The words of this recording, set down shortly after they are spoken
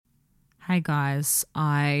Hey guys,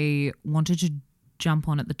 I wanted to jump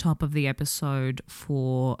on at the top of the episode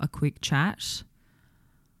for a quick chat.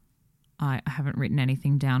 I haven't written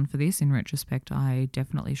anything down for this. In retrospect, I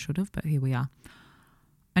definitely should have, but here we are.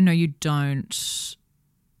 I know you don't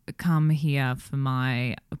come here for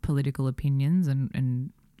my political opinions,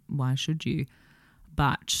 and why should you?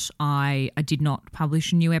 But I did not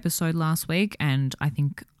publish a new episode last week, and I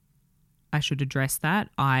think I should address that.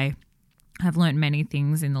 I have learnt many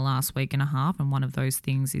things in the last week and a half, and one of those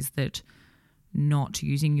things is that not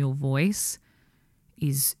using your voice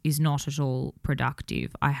is not at all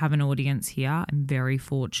productive. I have an audience here. I'm very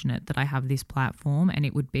fortunate that I have this platform, and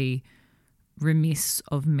it would be remiss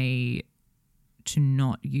of me to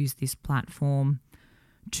not use this platform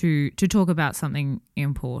to talk about something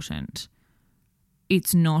important.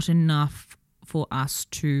 It's not enough for us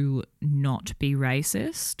to not be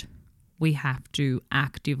racist. We have to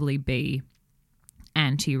actively be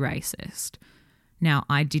anti-racist. Now,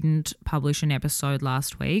 I didn't publish an episode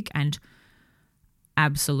last week, and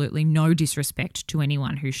absolutely no disrespect to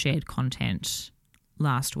anyone who shared content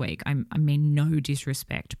last week. I mean no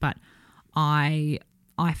disrespect, but I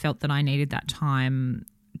felt that I needed that time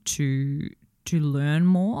to learn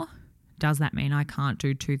more. Does that mean I can't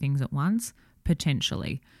do two things at once?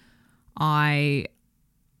 Potentially. I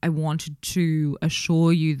wanted to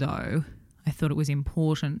assure you, though, I thought it was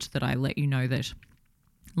important that I let you know that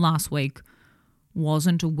last week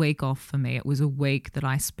wasn't a week off for me. It was a week that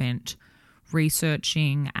I spent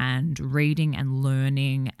researching and reading and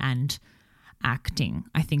learning and acting.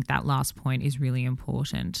 I think that last point is really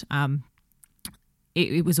important.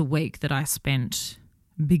 It was a week that I spent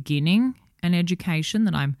beginning an education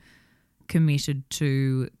that I'm committed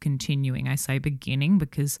to continuing. I say beginning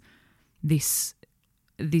because this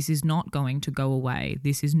is not going to go away.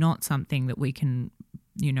 This is not something that we can,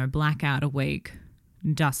 black out a week,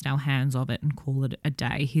 dust our hands of it and call it a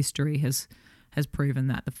day. History has proven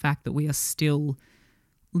that. The fact that we are still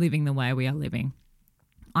living the way we are living.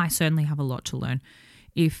 I certainly have a lot to learn.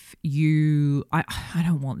 If you, I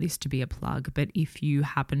don't want this to be a plug, but if you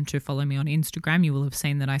happen to follow me on Instagram, you will have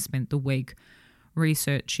seen that I spent the week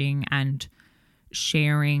researching and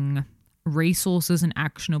sharing resources and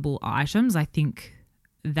actionable items. I think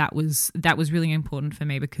that was really important for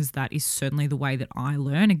me because that is certainly the way that I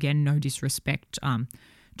learn. Again, no disrespect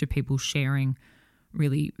to people sharing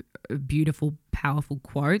really beautiful, powerful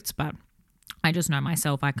quotes, but I just know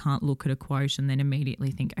myself, I can't look at a quote and then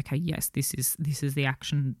immediately think, okay, yes, this is the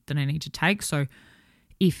action that I need to take. So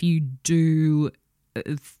if you do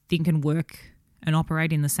think and work and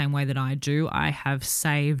operate in the same way that I do, I have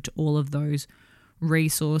saved all of those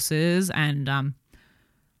resources and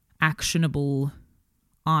actionable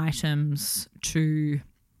items to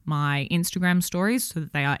my Instagram stories so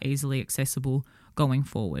that they are easily accessible going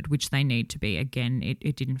forward, which they need to be. Again,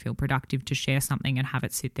 it didn't feel productive to share something and have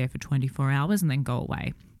it sit there for 24 hours and then go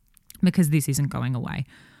away, because this isn't going away.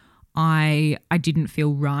 I didn't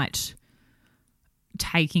feel right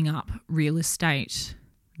taking up real estate,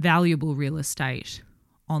 valuable real estate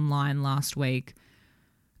online last week,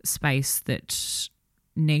 space that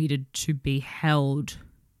needed to be held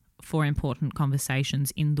for important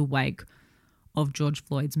conversations in the wake of George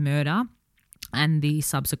Floyd's murder and the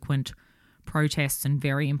subsequent protests and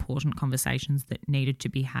very important conversations that needed to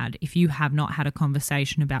be had. If you have not had a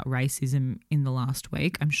conversation about racism in the last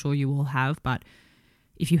week, I'm sure you all have, but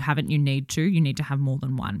if you haven't, you need to have more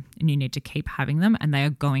than one, and you need to keep having them, and they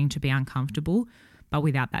are going to be uncomfortable, but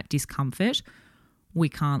without that discomfort, we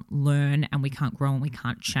can't learn and we can't grow and we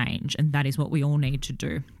can't change, and that is what we all need to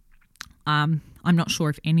do. I'm not sure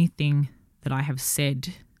if anything that I have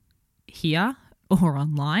said here or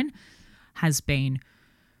online has been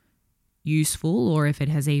useful or if it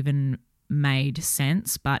has even made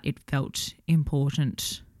sense, but it felt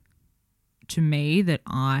important to me that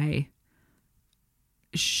I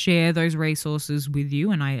share those resources with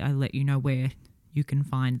you, and I let you know where you can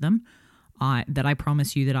find them. That I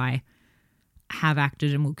promise you that I have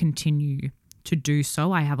acted and will continue to do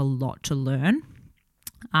so. I have a lot to learn.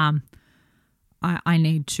 I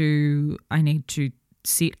need to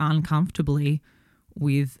sit uncomfortably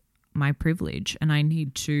with my privilege, and I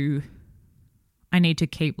need to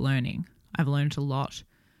keep learning. I've learned a lot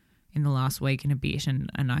in the last week and a bit, and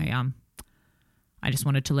I just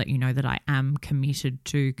wanted to let you know that I am committed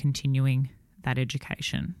to continuing that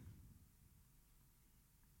education.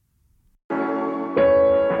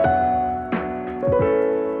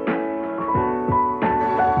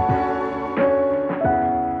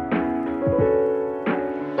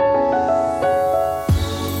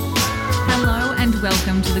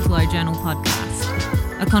 Welcome to the Glow Journal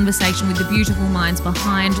podcast, a conversation with the beautiful minds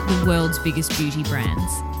behind the world's biggest beauty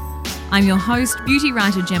brands. I'm your host, beauty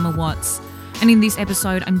writer Gemma Watts, and in this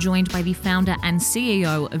episode I'm joined by the founder and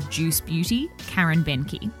CEO of Juice Beauty, Karen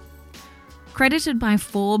Benke. Credited by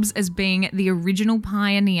Forbes as being the original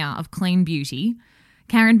pioneer of clean beauty,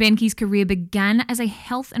 Karen Benke's career began as a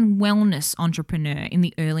health and wellness entrepreneur in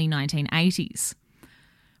the early 1980s.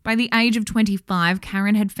 By the age of 25,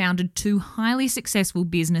 Karen had founded two highly successful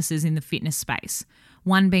businesses in the fitness space,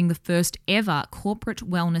 one being the first ever corporate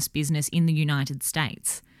wellness business in the United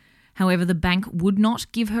States. However, the bank would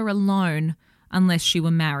not give her a loan unless she were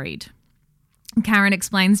married. Karen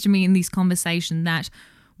explains to me in this conversation that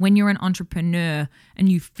when you're an entrepreneur and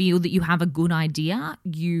you feel that you have a good idea,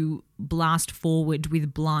 you blast forward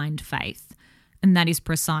with blind faith. And that is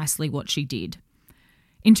precisely what she did.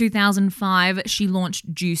 In 2005, she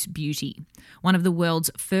launched Juice Beauty, one of the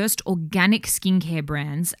world's first organic skincare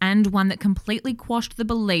brands and one that completely quashed the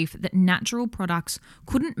belief that natural products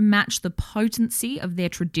couldn't match the potency of their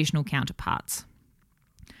traditional counterparts.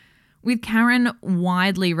 With Karen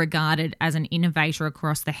widely regarded as an innovator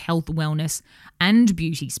across the health, wellness and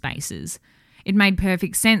beauty spaces, it made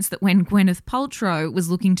perfect sense that when Gwyneth Paltrow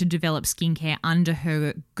was looking to develop skincare under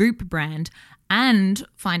her Goop brand and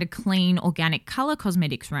find a clean, organic colour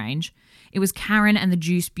cosmetics range, it was Karen and the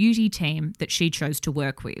Juice Beauty team that she chose to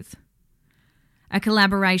work with. A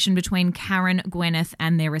collaboration between Karen, Gwyneth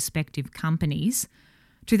and their respective companies,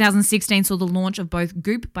 2016 saw the launch of both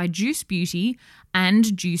Goop by Juice Beauty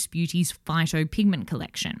and Juice Beauty's Phyto Pigment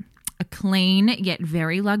collection, a clean yet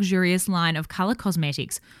very luxurious line of colour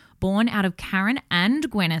cosmetics born out of Karen and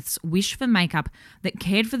Gwyneth's wish for makeup that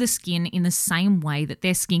cared for the skin in the same way that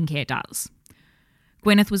their skincare does.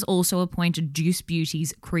 Gwyneth was also appointed Juice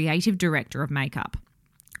Beauty's creative director of makeup,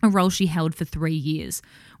 a role she held for 3 years,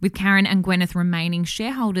 with Karen and Gwyneth remaining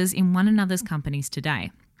shareholders in one another's companies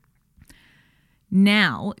today.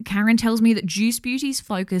 Now, Karen tells me that Juice Beauty's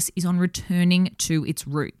focus is on returning to its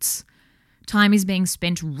roots. Time is being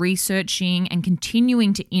spent researching and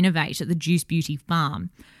continuing to innovate at the Juice Beauty farm,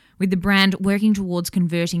 with the brand working towards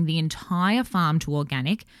converting the entire farm to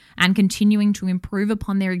organic and continuing to improve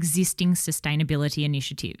upon their existing sustainability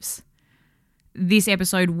initiatives. This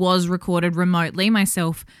episode was recorded remotely,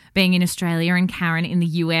 myself being in Australia and Karen in the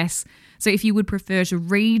US. So if you would prefer to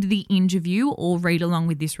read the interview or read along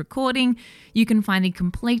with this recording, you can find the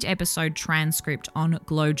complete episode transcript on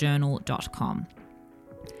glowjournal.com.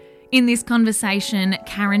 In this conversation,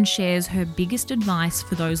 Karen shares her biggest advice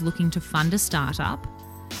for those looking to fund a startup,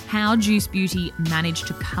 how Juice Beauty managed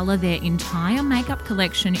to colour their entire makeup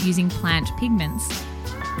collection using plant pigments,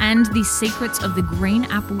 and the secrets of the green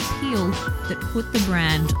apple peel that put the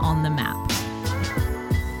brand on the map.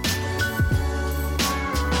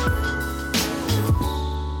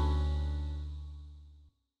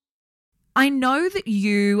 I know that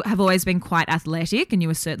you have always been quite athletic and you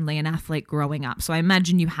were certainly an athlete growing up, so I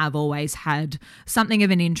imagine you have always had something of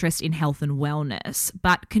an interest in health and wellness,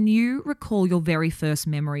 but can you recall your very first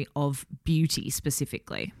memory of beauty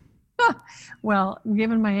specifically? Well,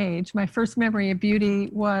 given my age, my first memory of beauty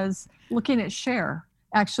was looking at Cher,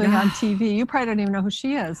 actually on TV. You probably don't even know who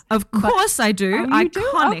she is. Of course I do. Oh, you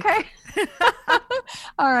Iconic. do? Okay.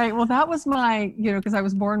 All right. Well, that was my, because I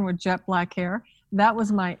was born with jet black hair. That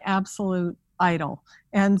was my absolute idol.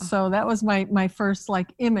 And so that was my first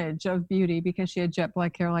image of beauty because she had jet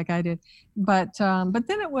black hair like I did. But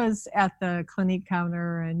then it was at the Clinique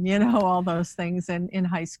counter and, all those things in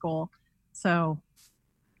high school. So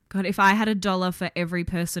God, if I had $1 for every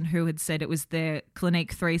person who had said it was their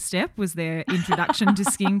Clinique 3-step, was their introduction to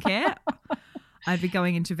skincare, I'd be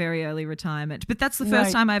going into very early retirement. But that's the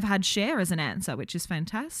first time I've had Cher as an answer, which is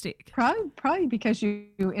fantastic. Probably because you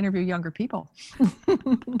interview younger people.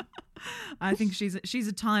 I think she's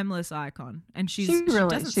a timeless icon, and she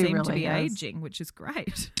doesn't seem to be aging, which is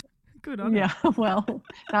great. Good on her. Yeah, well,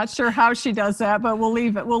 not sure how she does that, but we'll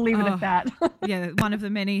leave it at that. Yeah, one of the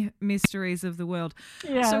many mysteries of the world.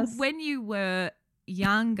 Yes. So when you were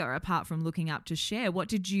younger, apart from looking up to Cher, what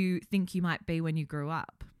did you think you might be when you grew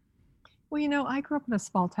up? Well, I grew up in a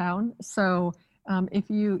small town, so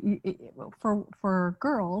for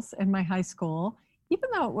girls in my high school, even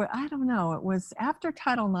though it was after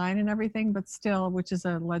Title IX and everything, but still, which is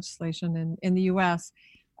a legislation in the U.S.,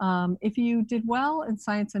 if you did well in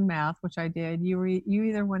science and math, which I did, you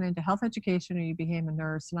either went into health education or you became a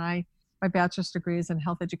nurse. And my bachelor's degree is in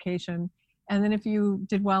health education. And then if you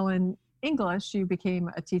did well in English, you became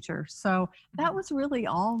a teacher. So that was really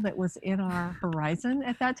all that was in our horizon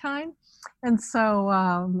at that time. And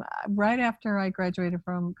so right after I graduated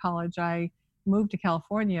from college, I moved to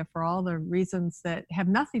California for all the reasons that have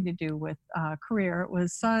nothing to do with career. It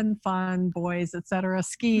was sun, fun, boys, etc.,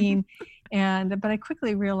 skiing. But I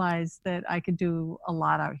quickly realized that I could do a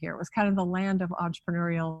lot out here. It was kind of the land of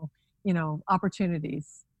entrepreneurial,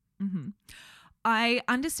 opportunities. Mm-hmm. I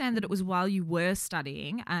understand that it was while you were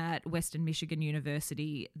studying at Western Michigan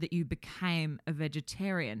University that you became a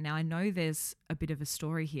vegetarian. Now, I know there's a bit of a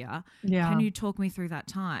story here. Yeah. Can you talk me through that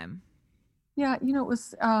time? Yeah, it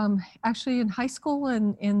was actually in high school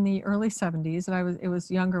in the early 70s, and it was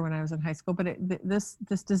younger when I was in high school, but this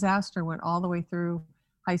disaster went all the way through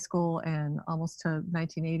high school and almost to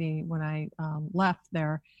 1980 when I left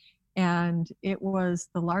there. And it was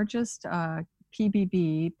the largest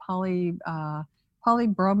PBB,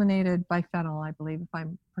 polybrominated biphenyl, I believe, if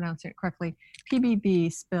I'm pronouncing it correctly,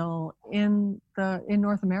 PBB spill in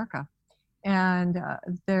North America. And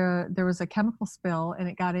there was a chemical spill, and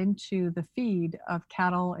it got into the feed of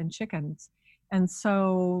cattle and chickens. And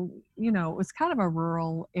so, it was kind of a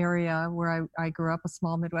rural area where I grew up, a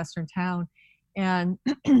small Midwestern town. And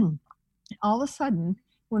all of a sudden,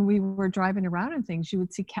 when we were driving around and things, you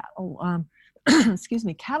would see cattle,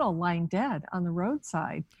 cattle lying dead on the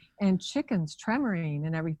roadside and chickens tremoring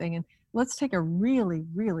and everything. And let's take a really,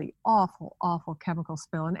 really awful, awful chemical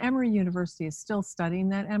spill. And Emory University is still studying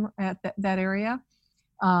that area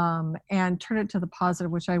and turn it to the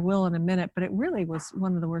positive, which I will in a minute, but it really was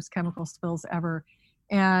one of the worst chemical spills ever.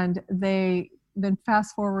 And then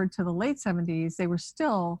fast forward to the late 70s, they were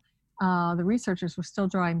still, the researchers were still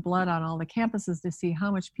drawing blood on all the campuses to see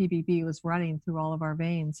how much PBB was running through all of our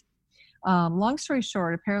veins. Long story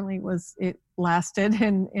short, apparently it lasted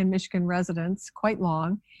in Michigan residents quite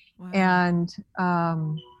long. Wow. And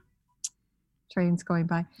trains going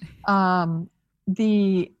by.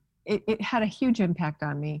 It had a huge impact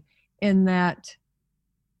on me in that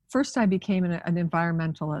first I became an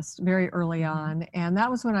environmentalist very early on. And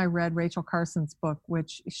that was when I read Rachel Carson's book,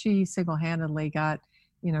 which she single-handedly got,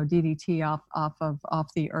 DDT off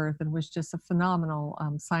the earth and was just a phenomenal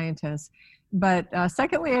scientist. But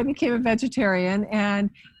secondly, I became a vegetarian, and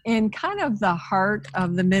in kind of the heart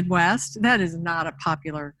of the Midwest, that is not a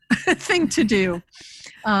popular thing to do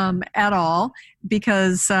at all,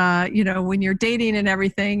 because when you're dating and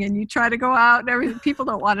everything and you try to go out and everything, people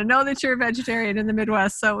don't want to know that you're a vegetarian in the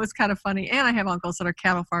Midwest. So it was kind of funny. And I have uncles that are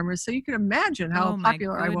cattle farmers, so you can imagine how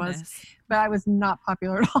popular I was. But I was not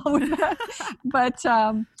popular at all with that. But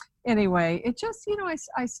anyway, it just,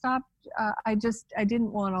 I stopped. I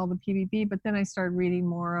didn't want all the PBB, but then I started reading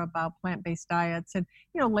more about plant-based diets, and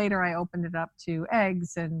later I opened it up to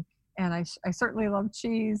eggs, and I certainly love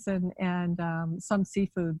cheese and some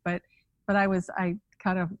seafood, but I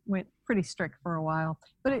kind of went pretty strict for a while.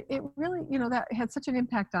 But it really, that had such an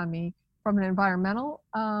impact on me from an environmental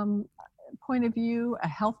point of view, a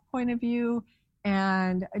health point of view,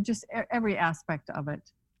 and just every aspect of it.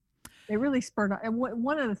 It really spurred on, and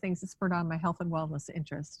one of the things that spurred on my health and wellness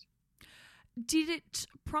interest. Did it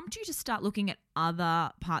prompt you to start looking at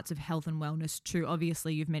other parts of health and wellness too?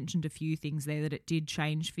 Obviously, you've mentioned a few things there that it did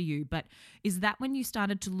change for you, but is that when you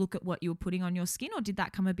started to look at what you were putting on your skin, or did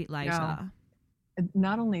that come a bit later? Yeah.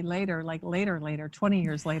 Not only later, like later, 20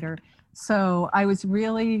 years later. So I was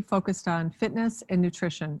really focused on fitness and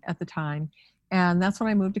nutrition at the time. And that's when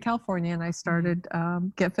I moved to California and I started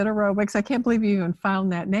Get Fit Aerobics. I can't believe you even found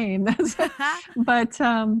that name. But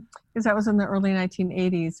because that was in the early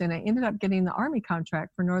 1980s, and I ended up getting the Army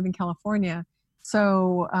contract for Northern California.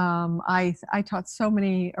 So I taught so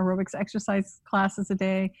many aerobics exercise classes a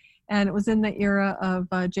day, and it was in the era of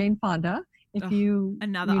Jane Fonda.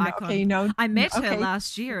 Another icon. Okay, I met her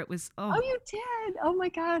last year. It was Oh, you did? Oh my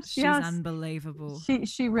gosh. She's unbelievable.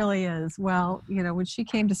 She really is. Well, when she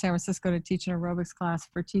came to San Francisco to teach an aerobics class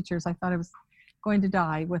for teachers, I thought I was going to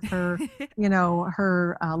die with her,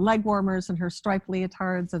 her leg warmers and her striped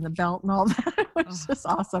leotards and the belt and all that. It was just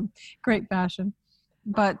awesome. Great fashion.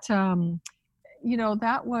 But that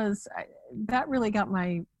really got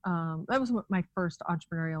that was my first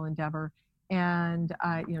entrepreneurial endeavor. And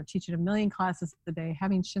teaching 1 million classes a day,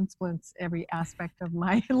 having shin splints every aspect of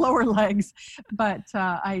my lower legs. But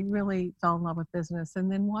I really fell in love with business,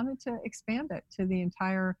 and then wanted to expand it to the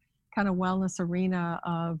entire kind of wellness arena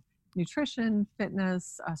of nutrition,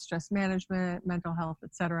 fitness, stress management, mental health,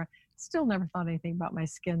 etc. Still never thought anything about my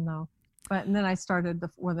skin though. And then I started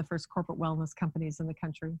one of the first corporate wellness companies in the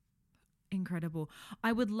country. Incredible.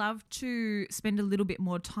 I would love to spend a little bit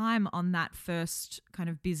more time on that first kind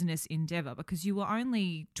of business endeavor, because you were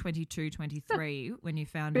only 22, 23 when you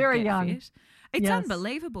founded Very Get young. Fit. It's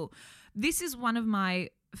unbelievable. This is one of my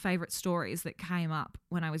favorite stories that came up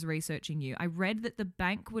when I was researching you. I read that the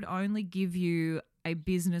bank would only give you a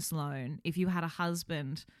business loan if you had a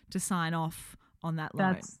husband to sign off on that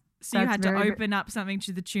loan. So you had to open up something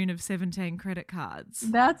to the tune of 17 credit cards.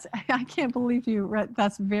 I can't believe you read.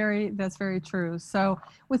 That's very true. So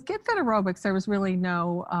with Get Fit Aerobics, there was really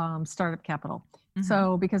no startup capital. Mm-hmm.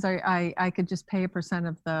 So because I could just pay a %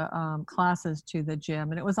 of the classes to the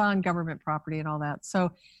gym, and it was on government property and all that.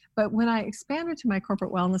 So, but when I expanded to my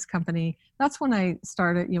corporate wellness company, that's when I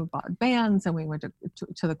started, bought bands, and we went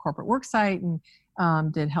to the corporate work site and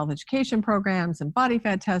did health education programs and body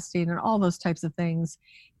fat testing and all those types of things.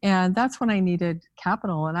 And that's when I needed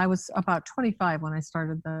capital. And I was about 25 when I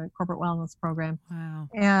started the corporate wellness program. Wow.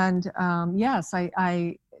 And yes,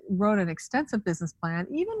 I wrote an extensive business plan,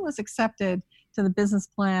 even was accepted to the business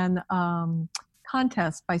plan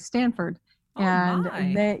contest by Stanford. Oh, and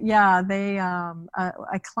my.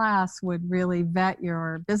 A class would really vet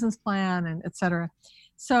your business plan and et cetera.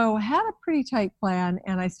 So had a pretty tight plan,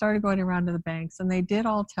 and I started going around to the banks, and they did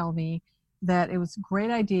all tell me that it was a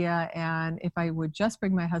great idea, and if I would just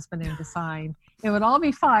bring my husband in to sign, it would all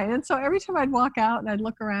be fine. And so every time I'd walk out and I'd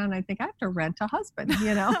look around, I'd think, I have to rent a husband,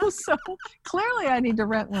 so clearly I need to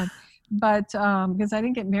rent one. But because I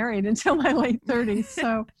didn't get married until my late 30s.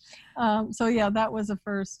 So yeah, that was a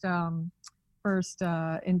first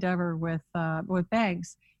endeavor with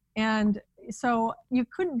banks. And so you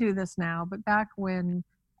couldn't do this now, but back when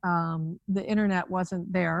the internet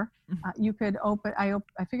wasn't there, you could open, I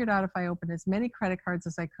figured out if I opened as many credit cards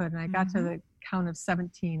as I could, and I got to the count of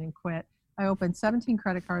 17 and quit. I opened 17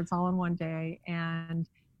 credit cards all in one day and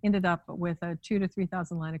ended up with a $2,000 to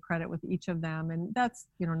 $3,000 line of credit with each of them. And that's,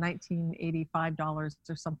 $1985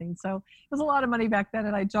 or something. So it was a lot of money back then.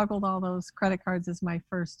 And I juggled all those credit cards as my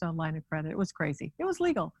first line of credit. It was crazy. It was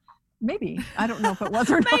legal. Maybe. I don't know if it was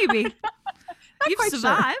or not. Maybe. You've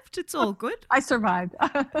survived. Sure. It's all good. I survived.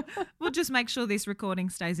 We'll just make sure this recording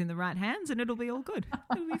stays in the right hands and it'll be all good.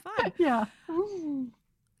 It'll be fine. Yeah.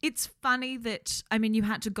 It's funny that, you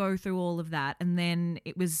had to go through all of that, and then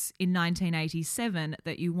it was in 1987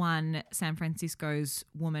 that you won San Francisco's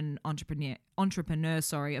Woman Entrepreneur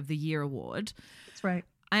of the Year award. That's right.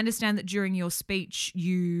 I understand that during your speech,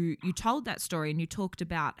 you told that story, and you talked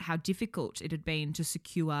about how difficult it had been to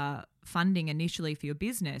secure funding initially for your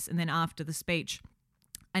business. And then after the speech,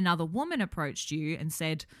 another woman approached you and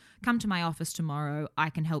said, come to my office tomorrow. I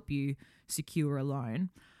can help you secure a loan.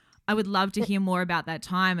 I would love to hear more about that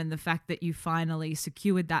time and the fact that you finally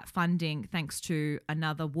secured that funding thanks to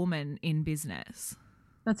another woman in business.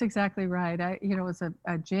 That's exactly right. It was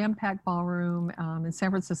a jam-packed ballroom in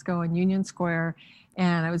San Francisco in Union Square,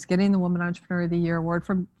 and I was getting the Woman Entrepreneur of the Year award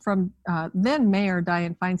from then Mayor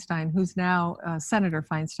Dianne Feinstein, who's now Senator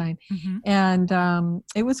Feinstein. Mm-hmm. And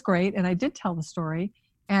it was great, and I did tell the story.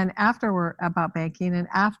 And after about banking, and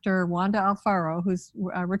after Wanda Alfaro, who's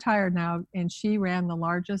retired now, and she ran the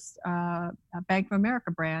largest Bank of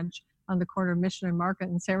America branch on the corner of Mission and Market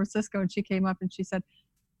in San Francisco, and she came up and she said,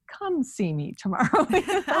 come see me tomorrow.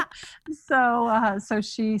 So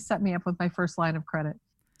she set me up with my first line of credit.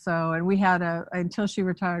 So, and we had until she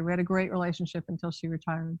retired, we had a great relationship until she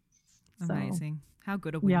retired. Amazing. How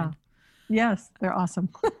good are women? Yeah. Yes, they're awesome.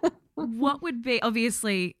 What would be,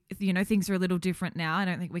 obviously, things are a little different now. I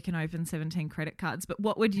don't think we can open 17 credit cards, but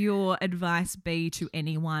what would your advice be to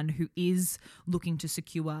anyone who is looking to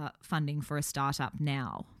secure funding for a startup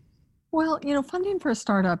now? Well, funding for a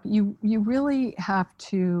startup, you really have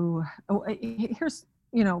to,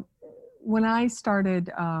 when I started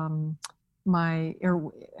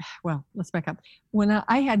let's back up. When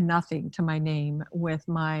I had nothing to my name with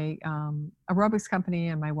my aerobics company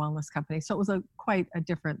and my wellness company, so it was quite a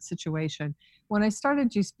different situation. When I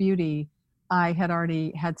started Juice Beauty, I had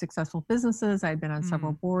already had successful businesses. I had been on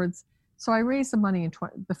several boards. So I raised the money in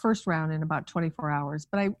the first round in about 24 hours.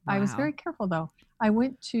 But I was very careful, though. I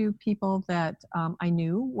went to people that I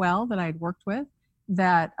knew well, that I'd worked with,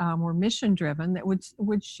 that were mission-driven, that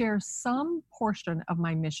would share some portion of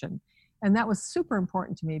my mission. And that was super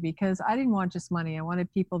important to me because I didn't want just money. I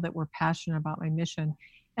wanted people that were passionate about my mission.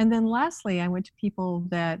 And then lastly, I went to people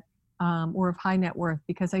that were of high net worth,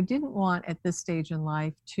 because I didn't want at this stage in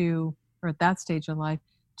life to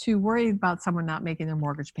worry about someone not making their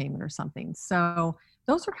mortgage payment or something. So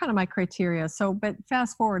those were kind of my criteria. So, but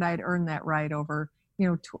fast forward, I'd earned that right over,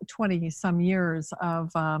 20 some years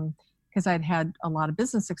of, because I'd had a lot of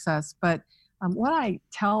business success. But what I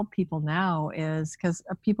tell people now is, because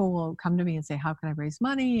people will come to me and say, how can I raise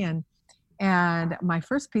money? And my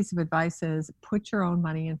first piece of advice is put your own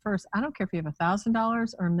money in first. I don't care if you have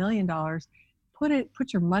 $1,000 or $1 million,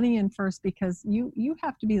 put your money in first, because you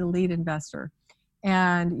have to be the lead investor.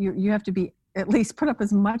 And you have to be, at least put up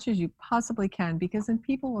as much as you possibly can, because then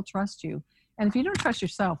people will trust you. And if you don't trust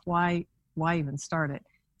yourself, why even start it?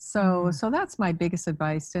 So that's my biggest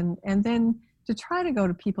advice. And then to try to go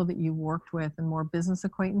to people that you worked with and more business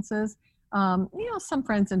acquaintances. Some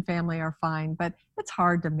friends and family are fine, but it's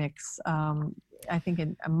hard to mix, I think,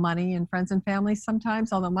 in money and friends and family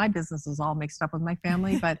sometimes, although my business is all mixed up with my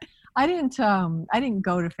family, but I didn't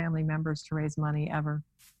go to family members to raise money ever.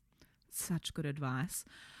 Such good advice.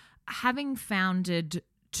 Having founded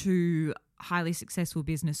two highly successful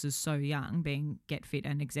businesses so young, being Get Fit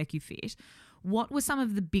and ExecuFit, what were some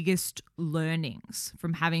of the biggest learnings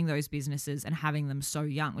from having those businesses and having them so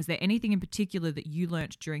young? Was there anything in particular that you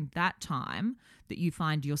learnt during that time that you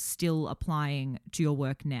find you're still applying to your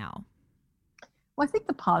work now? Well, I think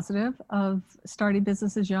the positive of starting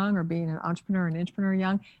businesses young or being an entrepreneur and intrapreneur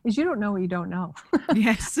young is you don't know what you don't know.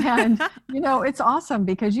 Yes. And, it's awesome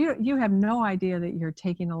because you have no idea that you're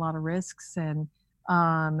taking a lot of risks and,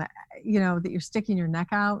 that you're sticking your neck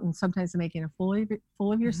out and sometimes making a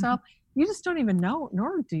fool of yourself. You just don't even know,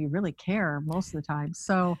 nor do you really care most of the time.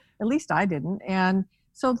 So at least I didn't. And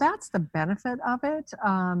so that's the benefit of it.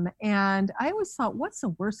 And I always thought, what's the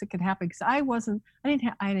worst that could happen? Because I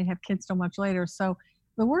didn't have kids so much later. So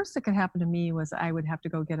the worst that could happen to me was I would have to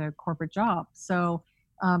go get a corporate job. So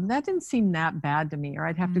that didn't seem that bad to me, or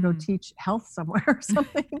I'd have to go teach health somewhere or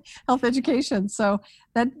something, health education. So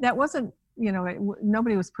that wasn't,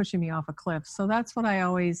 nobody was pushing me off a cliff. So that's what I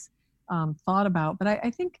always thought about. But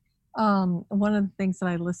I think one of the things that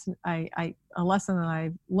a lesson that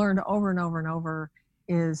I've learned over and over and over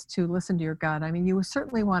is to listen to your gut. I mean, you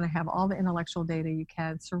certainly want to have all the intellectual data you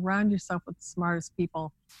can, surround yourself with the smartest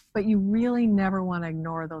people, but you really never want to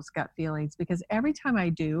ignore those gut feelings, because every time I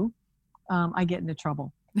do, I get into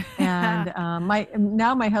trouble. And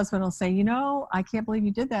now my husband will say, I can't believe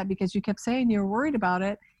you did that because you kept saying you were worried about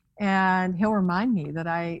it. And he'll remind me that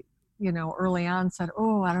I, early on said,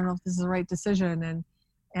 oh, I don't know if this is the right decision.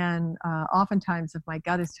 And oftentimes if my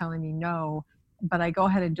gut is telling me no, but I go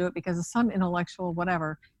ahead and do it because of some intellectual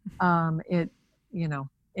whatever, it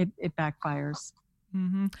backfires.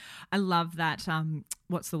 Mm-hmm. I love that.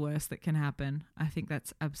 What's the worst that can happen? I think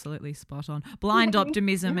that's absolutely spot on. Blind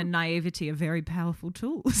optimism and naivety are very powerful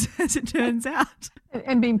tools, as it turns out.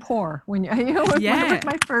 And being poor with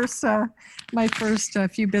my first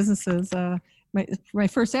few businesses. My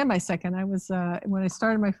first and my second, I was when I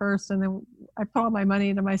started my first, and then I put all my money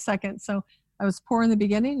into my second. So I was poor in the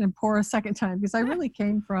beginning and poor a second time because I really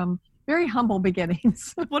came from very humble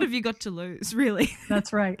beginnings. What have you got to lose, really?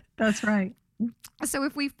 That's right. So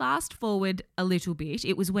if we fast forward a little bit,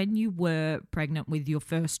 it was when you were pregnant with your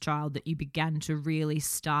first child that you began to really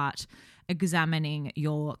start examining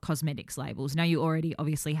your cosmetics labels. Now, you already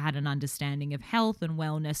obviously had an understanding of health and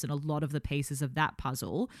wellness and a lot of the pieces of that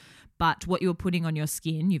puzzle, but what you were putting on your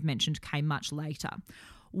skin, you've mentioned, came much later.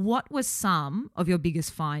 What were some of your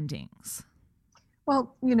biggest findings?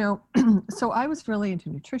 Well, so I was really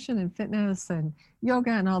into nutrition and fitness and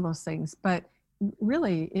yoga and all those things, but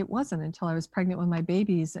really it wasn't until I was pregnant with my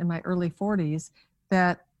babies in my early 40s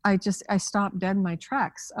that I stopped dead in my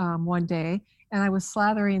tracks one day, and I was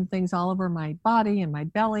slathering things all over my body and my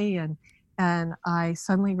belly, and I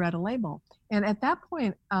suddenly read a label. And at that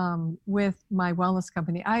point, with my wellness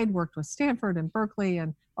company, I had worked with Stanford and Berkeley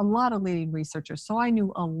and a lot of leading researchers, so I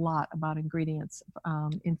knew a lot about ingredients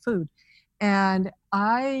in food. And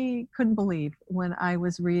I couldn't believe when I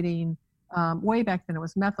was reading, way back then, it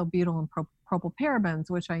was methyl butyl and propylparabens,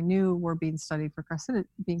 which I knew were being studied for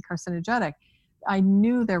being carcinogenic. I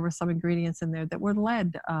knew there were some ingredients in there that were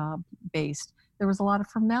lead based. There was a lot of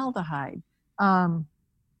formaldehyde,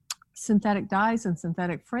 synthetic dyes, and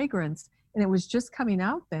synthetic fragrance. And it was just coming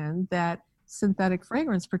out then that synthetic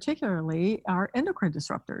fragrance particularly are endocrine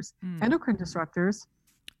disruptors. Endocrine disruptors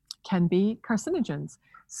can be carcinogens.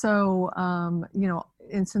 So,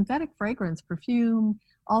 in synthetic fragrance, perfume,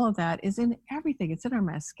 all of that is in everything. It's in our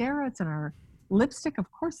mascara, it's in our lipstick. Of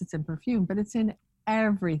course, it's in perfume, but it's in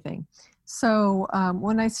everything. So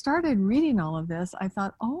when I started reading all of this, I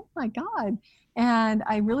thought, oh my God. And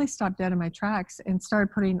I really stopped dead in my tracks and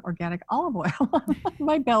started putting organic olive oil on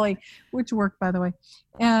my belly, which worked, by the way.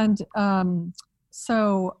 And then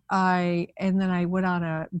I went on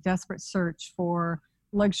a desperate search for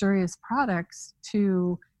luxurious products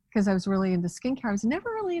because I was really into skincare. I was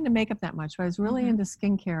never really into makeup that much, but I was really into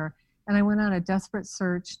skincare. And I went on a desperate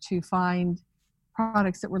search to find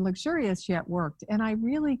products that were luxurious yet worked. And I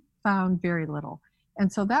really found very little.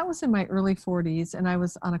 And so that was in my early 40s, and I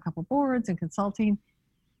was on a couple boards and consulting.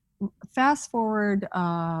 Fast forward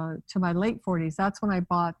to my late 40s, that's when I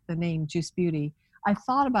bought the name Juice Beauty. I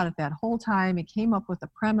thought about it that whole time. It came up with a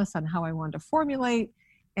premise on how I wanted to formulate.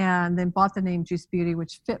 and then bought the name Juice Beauty,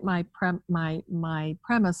 which fit my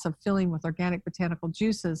premise of filling with organic botanical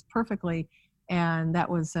juices perfectly. And that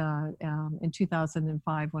was in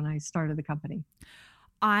 2005 when I started the company.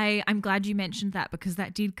 I'm glad you mentioned that, because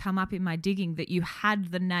that did come up in my digging, that you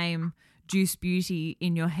had the name Juice Beauty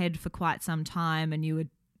in your head for quite some time, and you were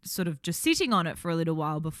sort of just sitting on it for a little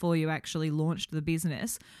while before you actually launched the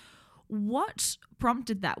business. What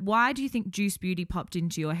prompted that? Why do you think Juice Beauty popped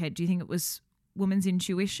into your head? Do you think it was woman's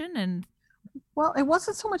intuition? Well, it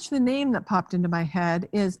wasn't so much the name that popped into my head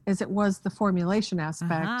as it was the formulation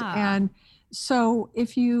aspect. Uh-huh. And so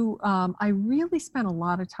if you, I really spent a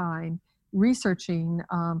lot of time researching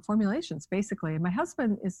formulations, basically. And my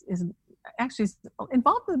husband is actually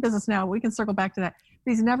involved in the business now. We can circle back to that.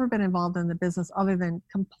 But he's never been involved in the business other than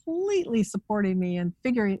completely supporting me and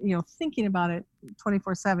figuring, thinking about it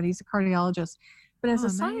 24/7. He's a cardiologist. But as a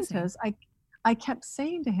scientist, I kept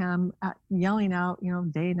saying to him, yelling out,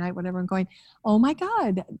 day, night, whatever, and going, oh my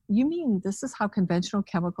God, you mean this is how conventional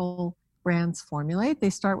chemical brands formulate?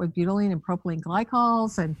 They start with butylene and propylene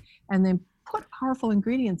glycols and then put powerful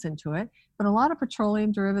ingredients into it, but a lot of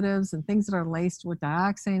petroleum derivatives and things that are laced with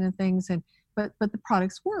dioxane and things. But the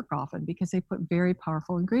products work often because they put very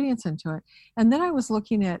powerful ingredients into it. And then I was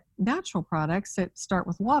looking at natural products that start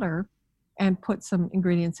with water and put some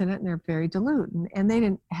ingredients in it, and they're very dilute. And they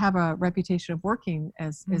didn't have a reputation of working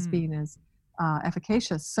as being as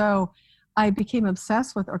efficacious. So I became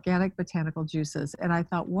obsessed with organic botanical juices. And I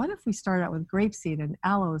thought, what if we start out with grapeseed and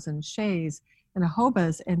aloes and shays and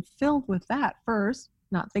jojobas and filled with that first,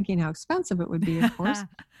 not thinking how expensive it would be, of course.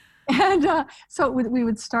 And so we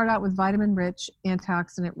would start out with vitamin-rich,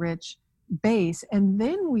 antioxidant-rich base, and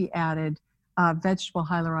then we added vegetable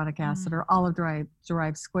hyaluronic acid or olive-derived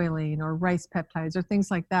squalene or rice peptides or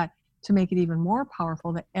things like that to make it even more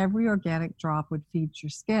powerful, that every organic drop would feed your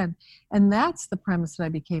skin. And that's the premise that I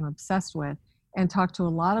became obsessed with and talked to a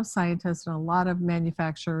lot of scientists and a lot of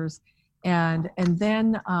manufacturers. And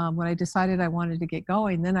then when I decided I wanted to get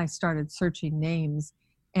going, then I started searching names.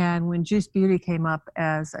 And when Juice Beauty came up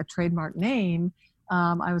as a trademark name,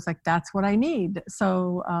 I was like, that's what I need.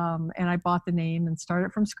 So, and I bought the name and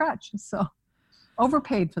started from scratch. So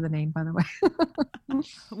overpaid for the name, by the way.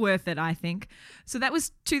 Worth it, I think. So that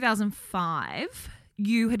was 2005.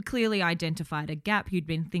 You had clearly identified a gap. You'd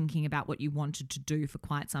been thinking about what you wanted to do for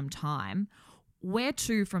quite some time. Where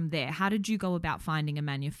to from there? How did you go about finding a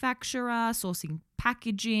manufacturer, sourcing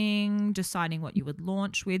packaging, deciding what you would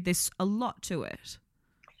launch with? There's a lot to it.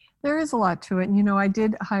 There is a lot to it. And, I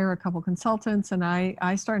did hire a couple consultants, and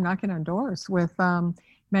I started knocking on doors with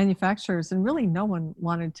manufacturers, and really no one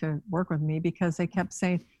wanted to work with me because they kept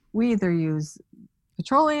saying, we either use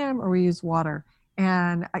petroleum or we use water.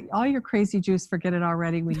 And all your crazy juice, forget it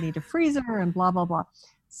already. We need a freezer and blah, blah, blah.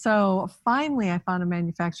 So finally, I found a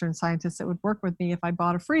manufacturer and scientist that would work with me if I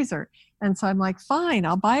bought a freezer. And so I'm like, fine,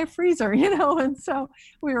 I'll buy a freezer, and so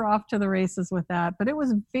we were off to the races with that. But it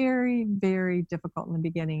was very, very difficult in the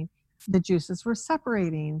beginning. The juices were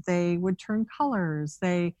separating. They would turn colors.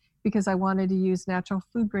 Because I wanted to use natural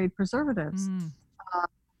food grade preservatives.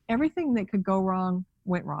 Everything that could go wrong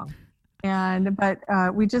went wrong. But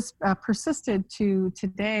we just persisted to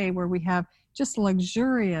today, where we have just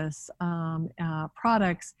luxurious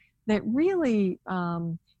products that really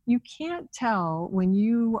you can't tell when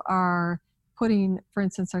you are putting, for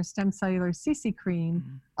instance, our stem cellular CC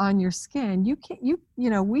cream on your skin.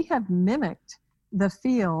 We have mimicked the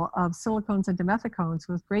feel of silicones and dimethicones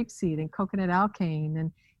with grapeseed and coconut alkane,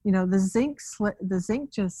 and the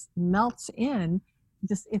zinc just melts in.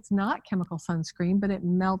 It's not chemical sunscreen, but it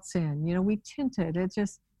melts in. We tint it. It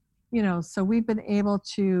just, so we've been able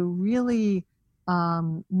to really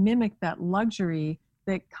mimic that luxury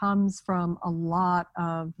that comes from a lot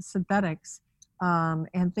of synthetics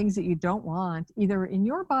and things that you don't want, either in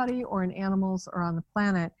your body or in animals or on the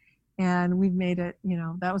planet. And we've made it,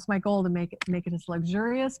 that was my goal, to make it as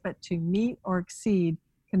luxurious, but to meet or exceed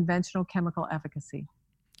conventional chemical efficacy.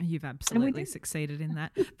 You've absolutely succeeded in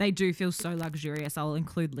that. They do feel so luxurious. I'll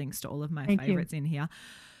include links to all of my favorites in here.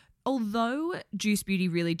 Although Juice Beauty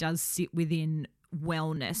really does sit within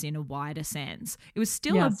wellness in a wider sense, it was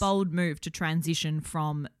still a bold move to transition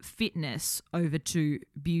from fitness over to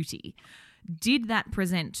beauty. Did that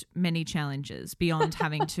present many challenges beyond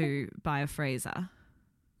having to buy a freezer?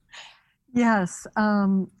 Yes.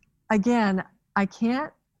 Again,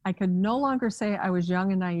 I could no longer say I was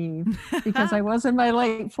young and naive because I was in my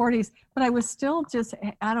late 40s, but I was still just,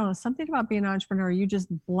 I don't know, something about being an entrepreneur. You just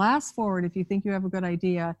blast forward if you think you have a good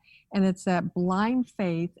idea, and it's that blind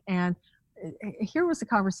faith. And here was a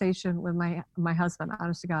conversation with my husband,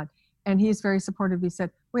 honest to God. And he's very supportive. He said,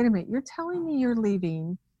 wait a minute, you're telling me you're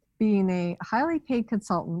leaving being a highly paid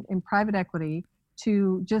consultant in private equity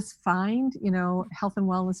to just find, health and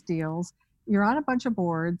wellness deals. You're on a bunch of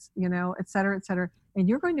boards, et cetera, and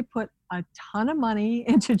you're going to put a ton of money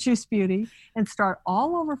into Juice Beauty and start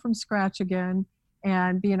all over from scratch again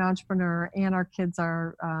and be an entrepreneur. And our kids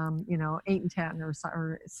are, 8 and 10 or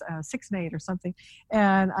 6 and 8 or something.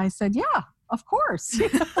 And I said, yeah, of course.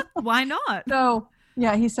 Why not? So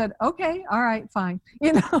yeah, he said, okay, all right, fine.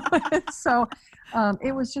 So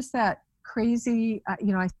it was just that crazy,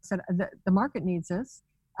 I said, the market needs this.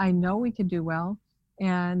 I know we could do well.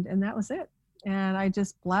 And that was it. And I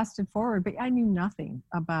just blasted forward, but I knew nothing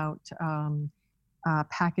about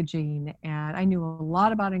packaging, and I knew a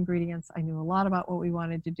lot about ingredients. I knew a lot about what we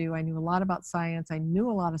wanted to do. I knew a lot about science. I knew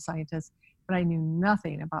a lot of scientists, but I knew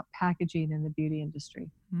nothing about packaging in the beauty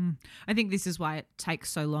industry. I think this is why it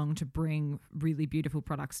takes so long to bring really beautiful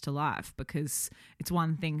products to life, because it's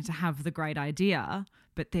one thing to have the great idea,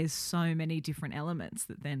 but there's so many different elements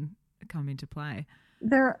that then come into play.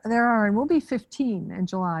 There are, and we'll be 15 in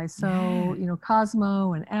July. So,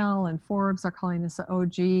 Cosmo and Elle and Forbes are calling us the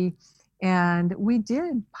OG. And we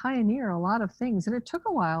did pioneer a lot of things. And it took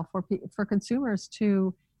a while for consumers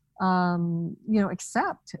to,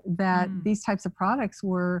 accept that these types of products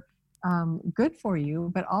were good for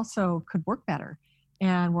you, but also could work better.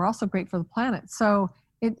 And were also great for the planet. So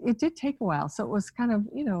it did take a while. So it was kind of,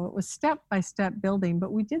 it was step-by-step building,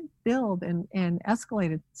 but we did build and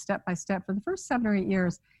escalated step-by-step for the first 7 or 8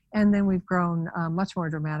 years. And then we've grown much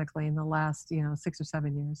more dramatically in the last, 6 or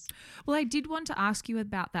 7 years. Well, I did want to ask you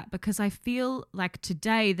about that, because I feel like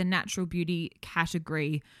today the natural beauty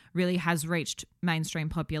category really has reached mainstream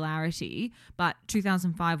popularity, but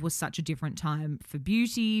 2005 was such a different time for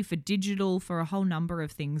beauty, for digital, for a whole number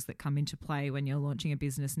of things that come into play when you're launching a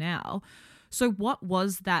business now. So what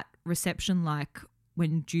was that reception like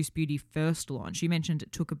when Juice Beauty first launched? You mentioned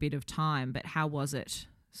it took a bit of time, but how was it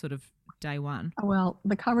sort of day one? Well,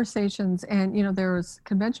 the conversations, and there was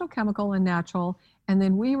conventional, chemical, and natural, and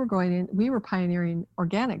then we were pioneering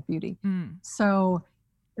organic beauty. So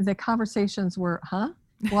the conversations were, well,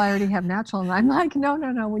 I already have natural. And I'm like, no.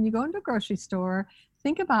 When you go into a grocery store,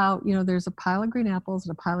 think about, there's a pile of green apples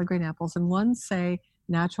and a pile of green apples, and one say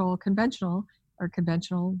natural, conventional, or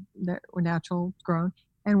conventional or natural grown,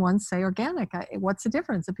 and one say organic. What's the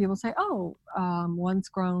difference? And people say, one's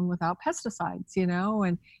grown without pesticides,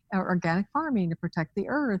 and organic farming to protect the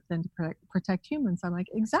earth and to protect humans. I'm like,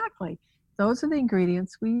 exactly. Those are the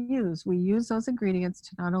ingredients we use. We use those ingredients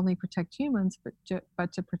to not only protect humans,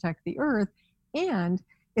 but to protect the earth. And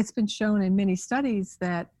it's been shown in many studies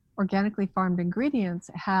that organically farmed ingredients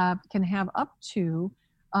can have up to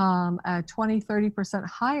a 20-30%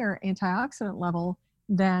 higher antioxidant level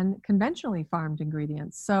than conventionally farmed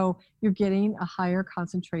ingredients. So you're getting a higher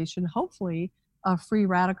concentration, hopefully, of free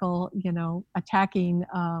radical, attacking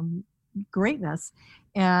greatness.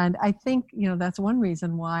 And I think, that's one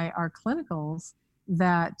reason why our clinicals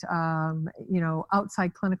that,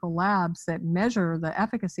 outside clinical labs that measure the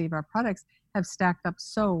efficacy of our products have stacked up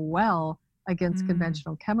so well against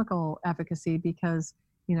conventional chemical efficacy, because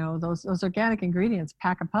those organic ingredients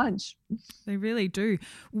pack a punch. They really do.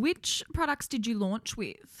 Which products did you launch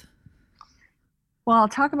with? Well, I'll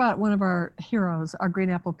talk about one of our heroes, our green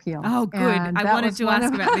apple peel. Oh, good. I wanted to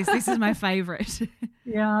ask about this. This is my favorite.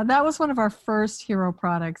 Yeah, that was one of our first hero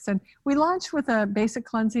products. And we launched with a basic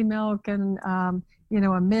cleansing milk and, a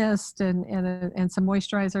mist and some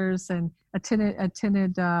moisturizers and a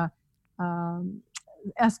tinted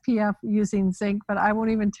SPF using zinc. But I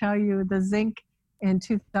won't even tell you, the zinc in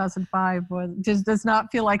 2005 does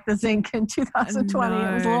not feel like the zinc in 2020.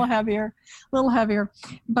 No. It was a little heavier,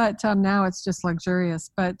 but now it's just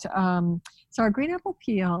luxurious. But so our green apple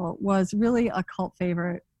peel was really a cult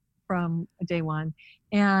favorite from day one.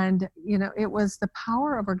 And, it was the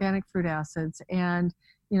power of organic fruit acids. And,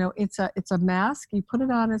 it's a mask. You put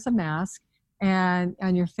it on as a mask. And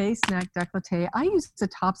on your face, neck, décolleté. I use the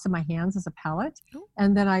tops of my hands as a palette.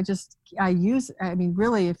 And then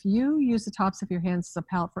really, if you use the tops of your hands as a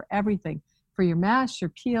palette for everything, for your mask,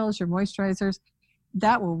 your peels, your moisturizers,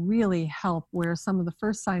 that will really help where some of the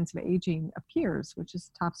first signs of aging appears, which is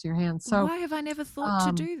the tops of your hands. So why have I never thought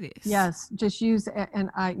to do this? Yes, just use,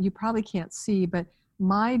 and you probably can't see, but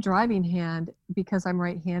my driving hand, because I'm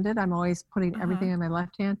right-handed, I'm always putting everything in my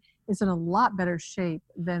left hand, is in a lot better shape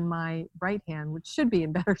than my right hand, which should be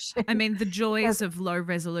in better shape. I mean, the joys of low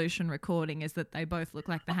resolution recording is that they both look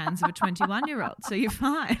like the hands of a 21-year-old, so you're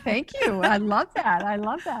fine. Thank you. I love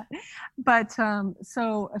that. But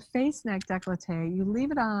so a face, neck, décolleté, you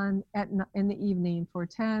leave it on in the evening for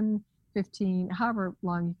 10, 15, however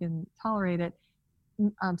long you can tolerate it.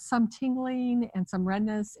 Some tingling and some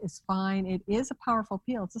redness is fine. It is a powerful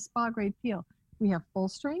peel. It's a spa grade peel. We have full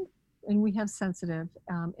strength and we have sensitive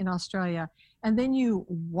in Australia. And then you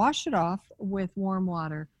wash it off with warm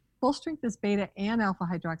water. Full strength is beta and alpha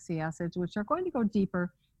hydroxy acids, which are going to go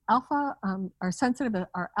deeper. Alpha are sensitive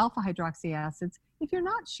are alpha hydroxy acids. If you're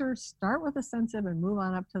not sure, start with the sensitive and move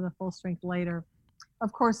on up to the full strength later.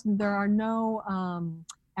 Of course, there are no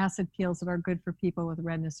acid peels that are good for people with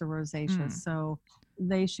redness or rosacea. So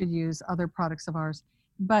they should use other products of ours.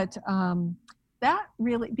 But that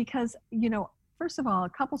really, because, first of all, a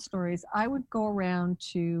couple stories. I would go around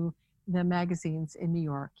to the magazines in New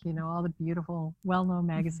York, all the beautiful, well-known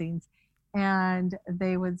magazines. And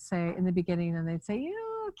they would say in the beginning, and they'd say,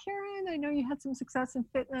 Karen, I know you had some success in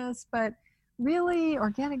fitness, but really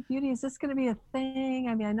organic beauty, is this going to be a thing?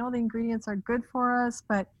 I mean, I know the ingredients are good for us,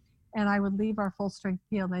 and I would leave our full strength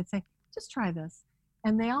peel and I'd say, just try this.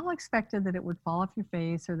 And they all expected that it would fall off your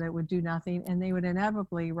face or that it would do nothing. And they would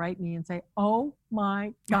inevitably write me and say, oh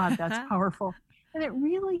my God, that's powerful. And it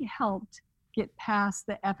really helped get past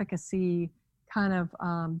the efficacy kind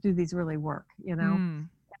of do these really work,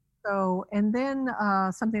 So, and then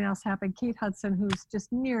something else happened. Kate Hudson, who's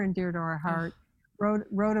just near and dear to our heart,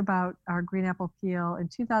 wrote about our green apple peel in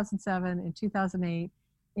 2007 and 2008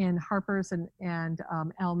 in Harper's and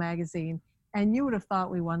Elle magazine. And you would have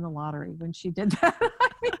thought we won the lottery when she did that.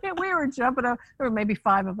 I mean, we were jumping up. There were maybe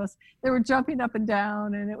 5 of us. They were jumping up and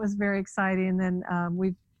down, and it was very exciting. And then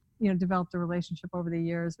we've, developed a relationship over the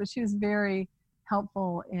years. But she was very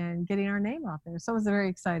helpful in getting our name out there. So it was very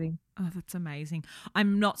exciting. Oh, that's amazing.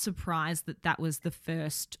 I'm not surprised that was the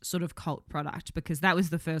first sort of cult product, because that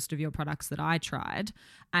was the first of your products that I tried,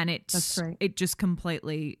 and it just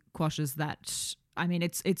completely quashes that. I mean,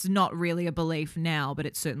 it's not really a belief now, but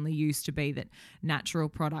it certainly used to be that natural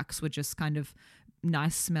products were just kind of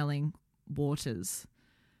nice smelling waters.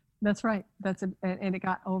 That's right. And it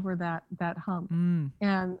got over that hump.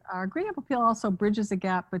 And our green apple peel also bridges the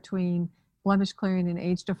gap between blemish clearing and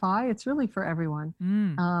age defy. It's really for everyone.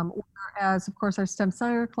 Whereas, of course, our stem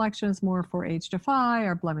cellular collection is more for age defy.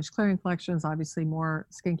 Our blemish clearing collection is obviously more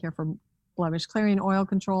skincare for blemish clearing, oil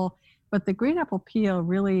control. But the green apple peel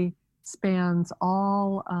really spans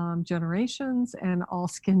all generations and all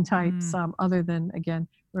skin types, other than, again,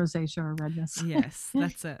 rosacea or redness. Yes,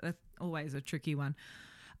 that's always a tricky one.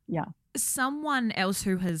 Yeah. Someone else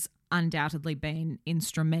who has undoubtedly been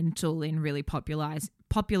instrumental in really popularizing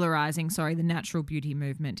the natural beauty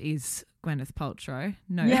movement is Gwyneth Paltrow.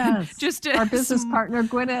 No, yes, just our business partner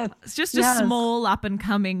Gwyneth. It's just a small up and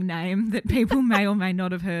coming name that people may or may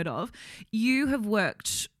not have heard of. You have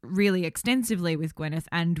worked really extensively with Gwyneth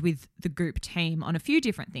and with the Goop team on a few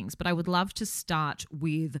different things, but I would love to start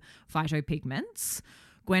with phytopigments.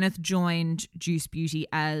 Gwyneth joined Juice Beauty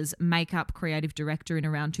as makeup creative director in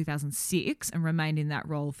around 2006 and remained in that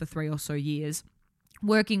role for 3 or so years,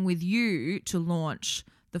 working with you to launch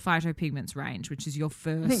the phytopigments range, which is your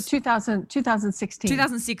first... I think 2016.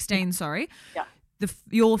 2016, sorry. Yeah.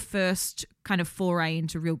 Your first kind of foray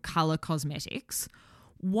into real colour cosmetics.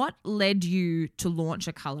 What led you to launch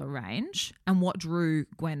a colour range, and what drew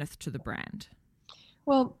Gwyneth to the brand?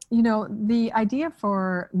 Well, the idea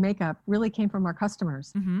for makeup really came from our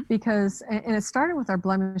customers, because, and it started with our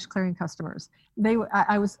blemish clearing customers. Well,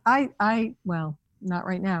 not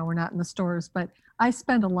right now, we're not in the stores, but I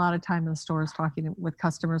spend a lot of time in the stores talking with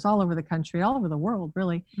customers all over the country, all over the world,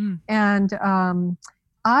 really. And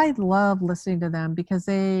I love listening to them because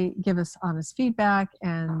they give us honest feedback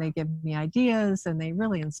and they give me ideas and they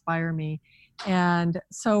really inspire me. And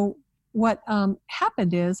so what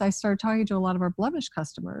happened is I started talking to a lot of our blemish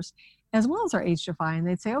customers as well as our age defy, and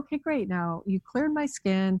they'd say, okay, great, now you cleared my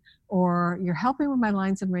skin or you're helping with my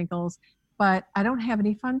lines and wrinkles, but I don't have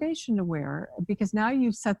any foundation to wear because now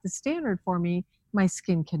you've set the standard for me. My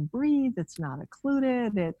skin can breathe, it's not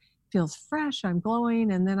occluded, it feels fresh, I'm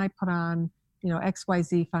glowing, and then I put on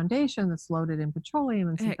XYZ foundation that's loaded in petroleum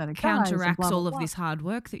and synthetic dyes. It counteracts blah, blah, all blah. of this hard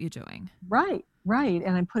work that you're doing. Right.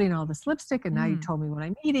 And I'm putting all this lipstick, and now you told me what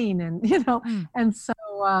I'm eating, and and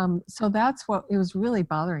so that's what it was really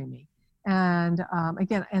bothering me. And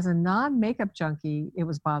again, as a non-makeup junkie, it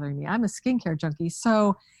was bothering me. I'm a skincare junkie,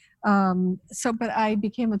 but I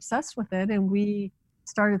became obsessed with it, and we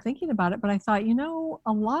started thinking about it. But I thought,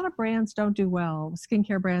 a lot of brands don't do well.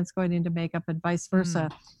 Skincare brands going into makeup and vice versa.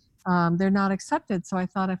 They're not accepted. So I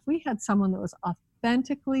thought if we had someone that was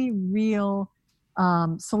authentically real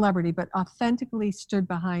celebrity, but authentically stood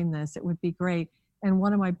behind this, it would be great. And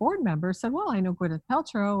one of my board members said, well, I know Gwyneth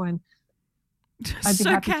Paltrow, and I'd be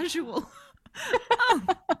so happy casual.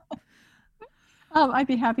 I'd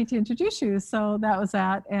be happy to introduce you. So that was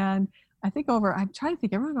that. And I think I'm trying to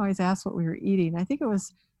think, everyone always asks what we were eating. I think it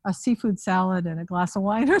was a seafood salad and a glass of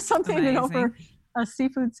wine or something. Amazing. And over a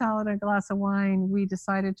seafood salad and a glass of wine, we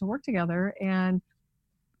decided to work together. And,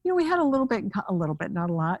 we had a little bit, not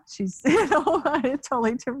a lot. She's,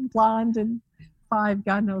 totally different, blonde and 5,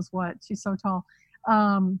 God knows what. She's so tall.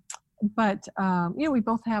 But we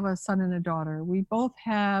both have a son and a daughter. We both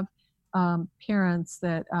have parents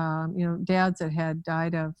that, dads that had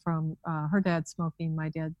died from her dad smoking, my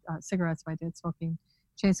dad cigarettes, my dad smoking,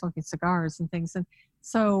 chain smoking cigars and things. And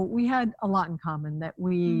so we had a lot in common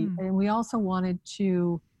and we also wanted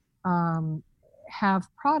to have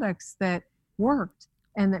products that worked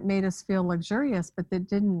and that made us feel luxurious, but that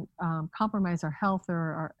didn't compromise our health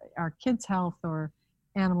or our kids' health or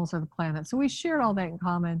animals or the planet. So we shared all that in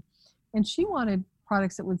common. And she wanted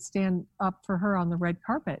products that would stand up for her on the red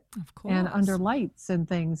carpet, of course, and under lights and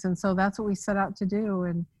things. And so that's what we set out to do.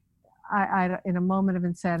 And I in a moment of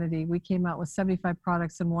insanity, we came out with 75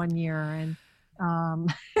 products in 1 year, and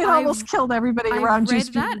it almost killed everybody around. I read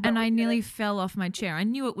that and I nearly fell off my chair. I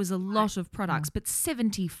knew it was a lot of products, but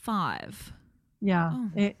 75. Yeah,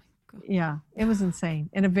 Oh, it was insane.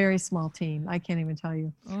 In a very small team. I can't even tell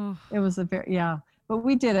you. Oh. It was but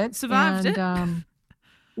we did it. Survived it.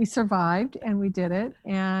 We survived and we did it.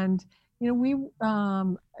 And, we,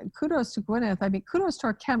 kudos to Gwyneth. I mean, kudos to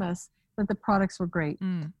our chemists that the products were great.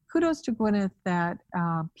 Kudos to Gwyneth that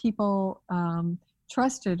people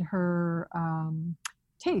trusted her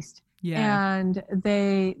taste. Yeah. And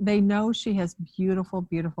they know she has beautiful,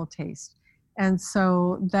 beautiful taste. And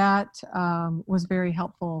so that was very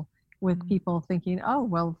helpful with people thinking, oh,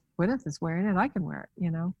 well, Gwyneth is wearing it, I can wear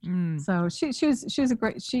it, So she is a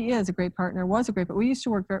great partner, but we used to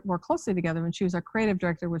work more closely together when she was our creative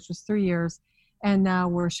director, which was 3 years. And now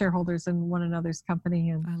we're shareholders in one another's company.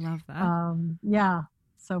 And I love that.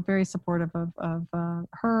 So very supportive of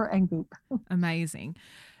her and Goop. Amazing.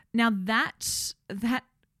 Now that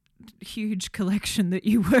huge collection that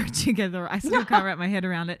you work together, I still can't wrap my head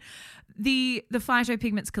around it. The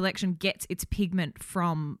Phytopigments collection gets its pigment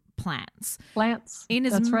from plants in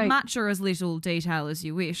as much or as little detail as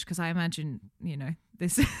you wish, because I imagine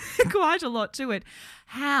there's quite a lot to it.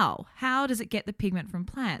 How does it get the pigment from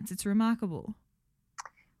plants? It's remarkable.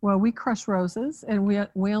 Well, we crush roses, and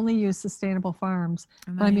we only use sustainable farms.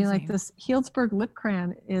 Amazing. But I mean, like this Healdsburg lip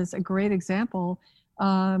crayon is a great example,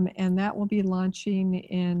 and that will be launching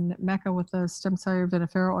in Mecca with the stem cell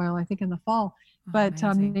vinifera oil, I think, in the fall. But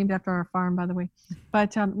named after our farm, by the way.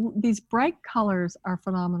 But these bright colors are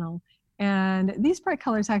phenomenal. And these bright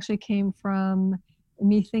colors actually came from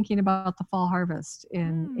me thinking about the fall harvest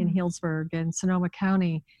in Healdsburg and Sonoma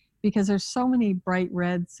County, because there's so many bright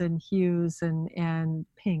reds and hues and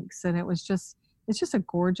pinks. And it's just a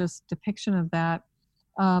gorgeous depiction of that.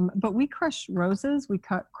 But we crush roses. We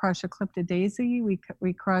crush Eclipta daisy.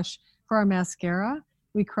 We crush, for our mascara,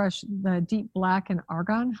 we crush the deep black and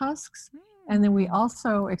argon husks. And then we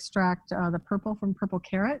also extract the purple from purple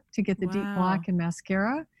carrot to get the deep black in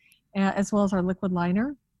mascara, as well as our liquid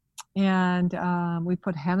liner. And we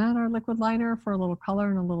put henna in our liquid liner for a little color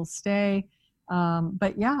and a little stay.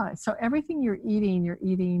 So everything you're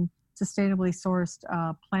eating sustainably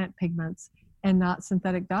sourced plant pigments and not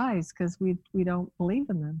synthetic dyes, because we don't believe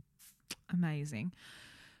in them. Amazing.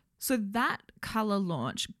 So that colour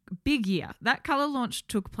launch, big year, that colour launch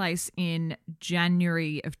took place in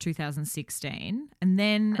January of 2016. And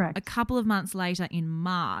then a couple of months later in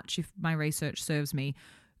March, if my research serves me,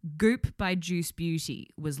 Goop by Juice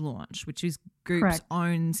Beauty was launched, which is Goop's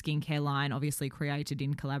own skincare line, obviously created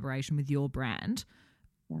in collaboration with your brand.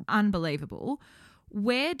 Yeah. Unbelievable.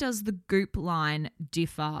 Where does the Goop line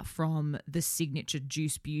differ from the signature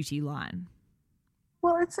Juice Beauty line?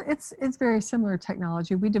 Well, it's very similar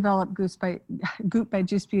technology. We developed Goop by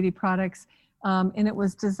Juice Beauty products, and it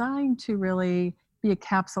was designed to really be a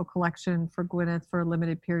capsule collection for Gwyneth for a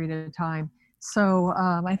limited period of time. So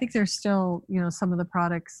I think there's still, some of the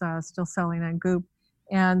products still selling on Goop,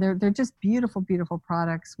 and they're just beautiful, beautiful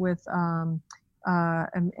products with an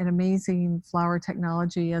amazing flower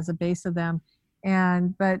technology as a base of them.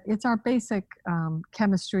 But it's our basic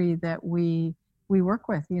chemistry that we work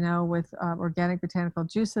with, with organic botanical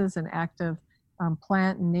juices and active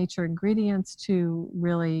plant and nature ingredients to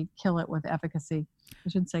really kill it with efficacy. I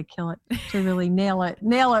shouldn't say kill it, to really nail it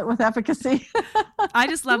with efficacy. I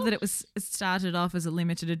just love that it started off as a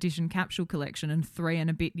limited edition capsule collection, and 3 and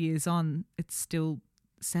a bit years on, it's still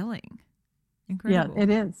selling. Incredible. Yeah, it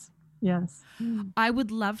is. Yes. I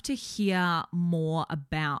would love to hear more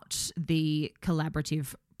about the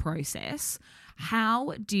collaborative process.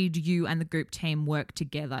 How did you and the Goop team work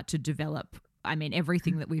together to develop I mean,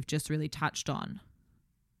 everything that we've just really touched on?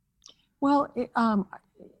 Well,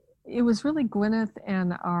 it was really Gwyneth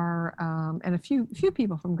and our and a few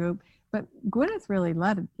people from Goop, but Gwyneth really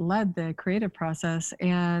led the creative process,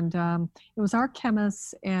 and it was our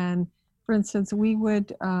chemists. And for instance, we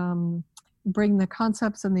would bring the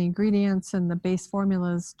concepts and the ingredients and the base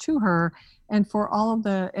formulas to her, and for all of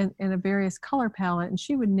the in a various color palette, and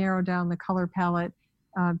she would narrow down the color palette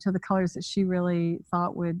to the colors that she really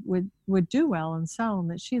thought would do well and sell and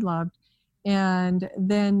that she loved. And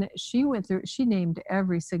then she went through, she named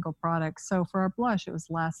every single product. So for our blush, it was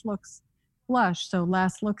Last Looks blush. So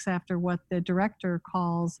Last Looks after what the director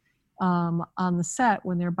calls on the set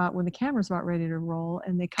when the camera's about ready to roll,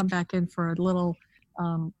 and they come back in for a little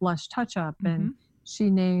blush touch up. And she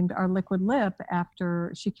named our liquid lip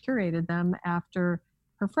after, she curated them after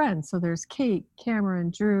her friends. So there's Kate, Cameron,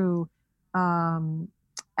 Drew,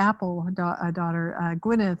 Apple, daughter,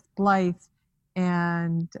 Gwyneth, Blythe,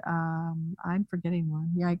 and I'm forgetting one.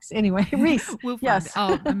 Yikes. Anyway, Reese. We'll find it.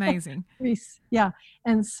 Oh, amazing. Reese. Yeah.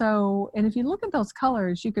 And so, and if you look at those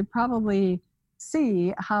colors, you could probably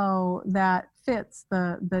see how that fits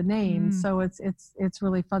the name. So it's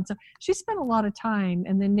really fun. So she spent a lot of time,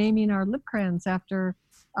 and then naming our lip crayons after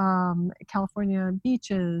California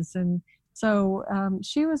beaches. And so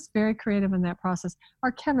she was very creative in that process.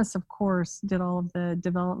 Our chemists, of course, did all of the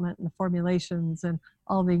development and the formulations and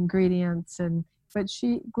all the ingredients. But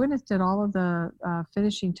Gwyneth did all of the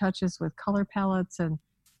finishing touches with color palettes and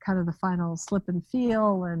kind of the final slip and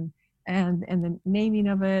feel and the naming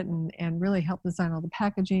of it, and really helped design all the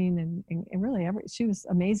packaging and really she was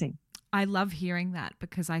amazing. I love hearing that,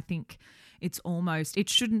 because I think it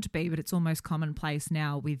shouldn't be, but it's almost commonplace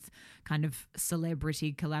now with kind of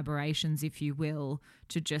celebrity collaborations, if you will,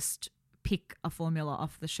 to just pick a formula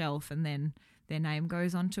off the shelf and then their name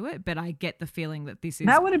goes onto it. But I get the feeling that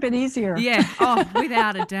that would have been easier. Yeah. Oh,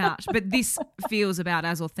 without a doubt. But this feels about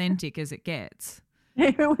as authentic as it gets.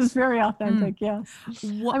 It was very authentic. Yes.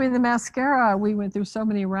 I mean, the mascara, we went through so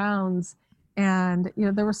many rounds, and,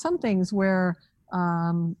 there were some things where,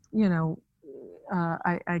 I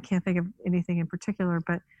can't think of anything in particular,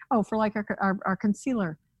 but for like our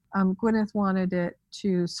concealer, Gwyneth wanted it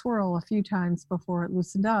to swirl a few times before it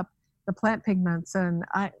loosened up, the plant pigments, and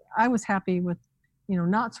I was happy with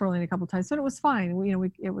not swirling a couple times, but it was fine.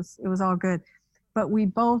 It was all good, but we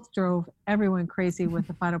both drove everyone crazy with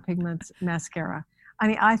the Phytopigments mascara. I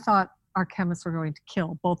mean, I thought our chemists were going to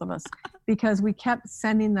kill both of us because we kept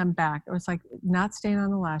sending them back. It was like, not staying on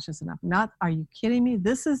the lashes enough. Are you kidding me?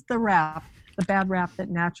 This is the bad rap that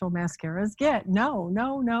natural mascaras get. No.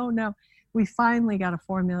 We finally got a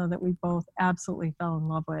formula that we both absolutely fell in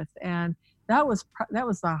love with. And that was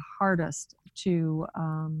the hardest to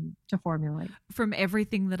formulate. From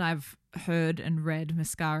everything that I've heard and read,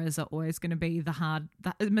 mascaras are always going to be the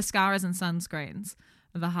mascaras and sunscreens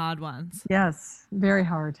are the hard ones. Yes, very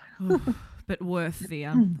hard. But worth the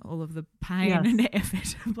all of the pain and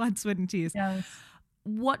effort, blood, sweat and tears. Yes.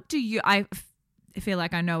 I feel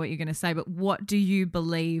like I know what you're going to say, but what do you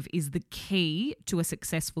believe is the key to a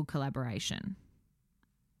successful collaboration?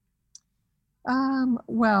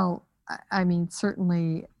 Well, I mean,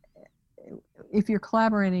 certainly if you're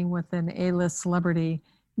collaborating with an A-list celebrity,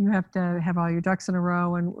 you have to have all your ducks in a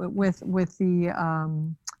row. And with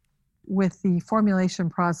the formulation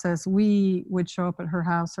process, we would show up at her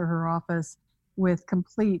house or her office with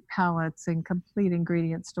complete palettes and complete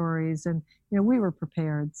ingredient stories, and we were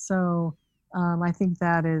prepared. So I think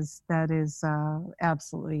that is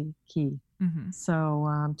absolutely key.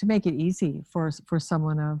 So to make it easy for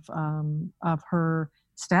someone of her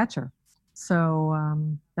stature. So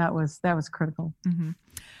that was critical.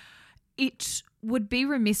 It would be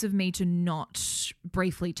remiss of me to not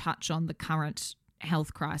briefly touch on the current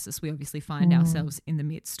health crisis we obviously find ourselves in the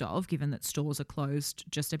midst of, given that stores are closed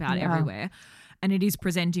just about everywhere. And it is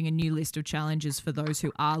presenting a new list of challenges for those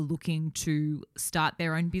who are looking to start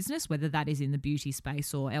their own business, whether that is in the beauty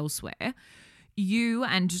space or elsewhere. You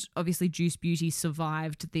and obviously Juice Beauty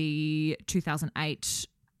survived the 2008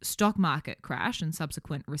 stock market crash and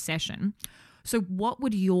subsequent recession. So what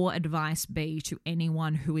would your advice be to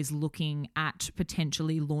anyone who is looking at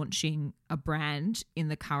potentially launching a brand in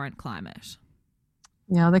the current climate?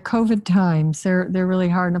 Yeah, the COVID times, they're really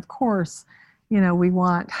hard. And of course, we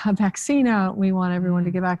want a vaccine out. We want everyone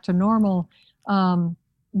to get back to normal.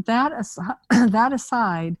 That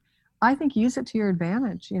aside, I think use it to your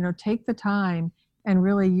advantage. Take the time and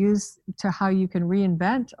really use to how you can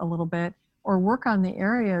reinvent a little bit or work on the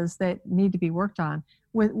areas that need to be worked on.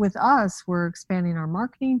 With us, we're expanding our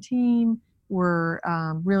marketing team. We're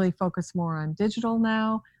really focused more on digital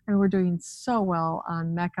now. and we're doing so well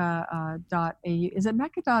on Mecca.au. Is it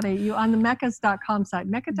Mecca.au? On the Meccas.com site,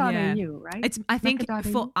 Mecca.au, right? It's, I think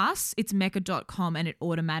Mecca.au? for us, it's Mecca.com, and it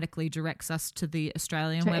automatically directs us to the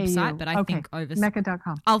Australian To website. AU. But I Okay. think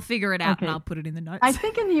Mecca.com. I'll figure it out Okay. and I'll put it in the notes. I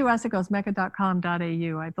think in the US it goes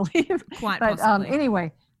Mecca.com.au, I believe. Quite But possibly.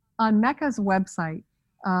 anyway, on Mecca's website,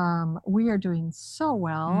 we are doing so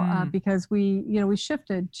well because we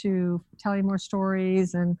shifted to telling more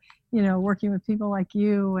stories and, working with people like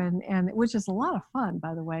you and which is a lot of fun,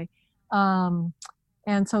 by the way.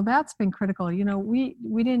 And so that's been critical.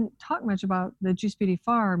 We didn't talk much about the Juice Beauty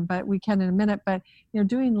Farm, but we can in a minute. But,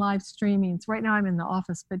 doing live streamings. Right now I'm in the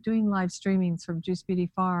office, but doing live streamings from Juice Beauty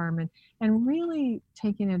Farm and really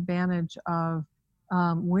taking advantage of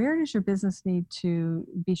where does your business need to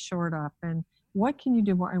be shored up and what can you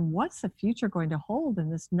do more and what's the future going to hold in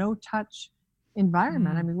this no-touch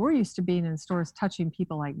environment? I mean, we're used to being in stores touching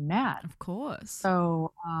people like mad. Of course.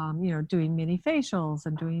 So, doing mini facials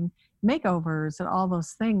and doing makeovers and all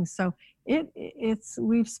those things. So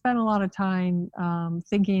we've spent a lot of time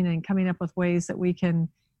thinking and coming up with ways that we can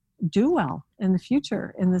do well in the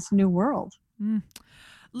future in this new world.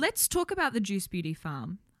 Let's talk about the Juice Beauty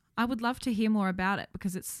Farm. I would love to hear more about it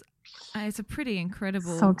because it's a pretty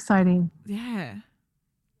incredible. So exciting. Yeah.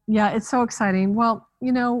 Yeah, it's so exciting. Well,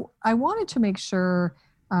 I wanted to make sure,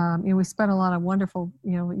 we spent a lot of wonderful,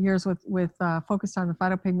 years with focused on the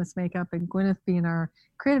phytopigments makeup and Gwyneth being our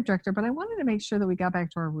creative director, but I wanted to make sure that we got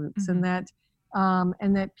back to our roots and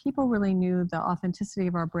that people really knew the authenticity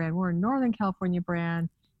of our brand. We're a Northern California brand.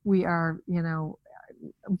 We are,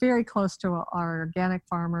 very close to our organic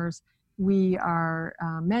farmers. We are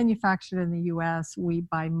manufactured in the U.S. We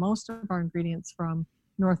buy most of our ingredients from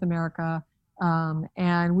North America.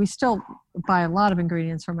 And we still buy a lot of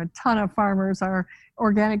ingredients from a ton of farmers, our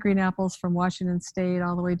organic green apples from Washington State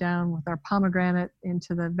all the way down with our pomegranate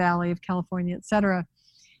into the Valley of California, et cetera.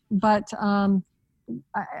 But the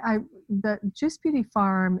Juice Beauty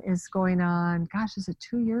Farm is going on, gosh, is it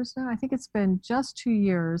 2 years now? I think it's been just 2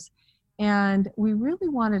 years. And we really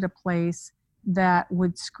wanted a place that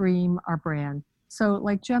would scream our brand. So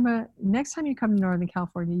like Gemma, next time you come to Northern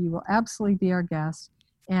California, you will absolutely be our guest.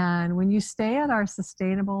 And when you stay at our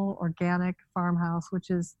sustainable organic farmhouse,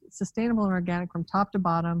 which is sustainable and organic from top to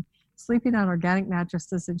bottom, sleeping on organic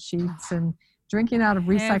mattresses and sheets and drinking out of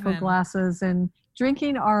recycled glasses and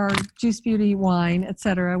drinking our Juice Beauty wine, et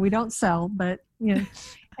cetera. We don't sell, but,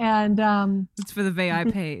 and it's for the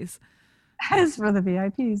VIPs. It's for the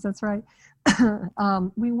VIPs, that's right.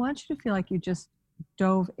 We want you to feel like you just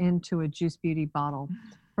dove into a Juice Beauty bottle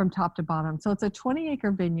from top to bottom. So it's a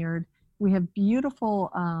 20-acre vineyard. We have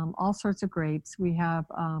beautiful, all sorts of grapes. We have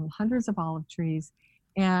hundreds of olive trees,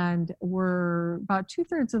 and we're about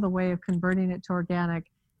 2/3 of the way of converting it to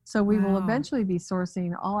organic. So we will eventually be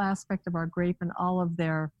sourcing all aspect of our grape and olive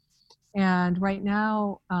there. And right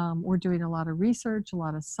now, we're doing a lot of research, a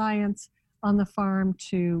lot of science on the farm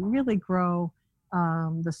to really grow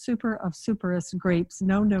the super of superest grapes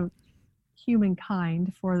known to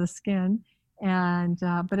humankind for the skin. And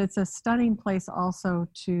but it's a stunning place also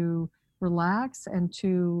to relax and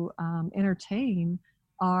to entertain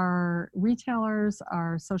our retailers,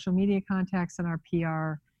 our social media contacts, and our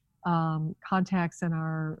PR contacts, and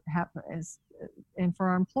and for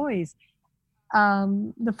our employees.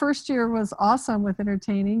 The first year was awesome with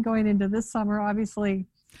entertaining. Going into this summer, obviously,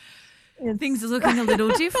 things are looking a little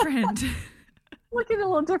different. Looking a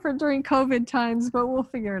little different during COVID times, but we'll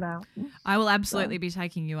figure it out. I will absolutely be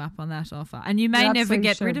taking you up on that offer, and you may never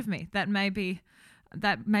get rid of me. That may be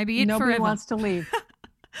it. Nobody forever. Wants to leave.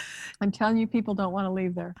 I'm telling you, people don't want to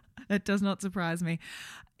leave there. It does not surprise me.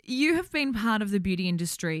 You have been part of the beauty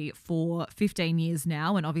industry for 15 years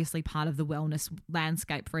now, and obviously part of the wellness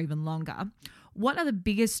landscape for even longer. What are the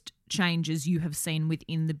biggest changes you have seen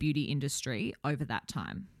within the beauty industry over that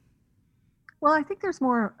time? Well, I think there's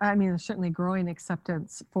more, there's certainly growing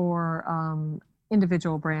acceptance for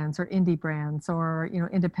individual brands or indie brands or,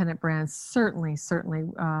 independent brands. Certainly.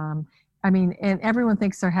 And everyone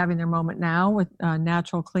thinks they're having their moment now with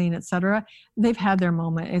Natural, Clean, et cetera. They've had their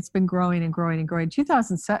moment. It's been growing and growing and growing. In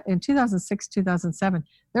 2006, 2007,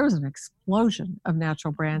 there was an explosion of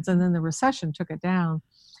natural brands, and then the recession took it down.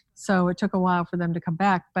 So it took a while for them to come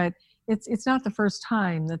back. But it's not the first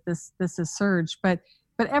time that this has surged. But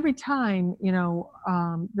every time, the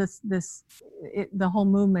whole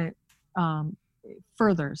movement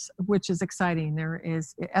furthers, which is exciting. It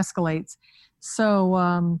escalates.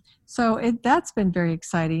 So that's been very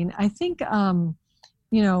exciting. I think, I've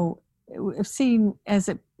seen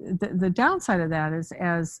the downside of that is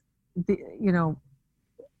as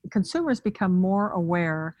consumers become more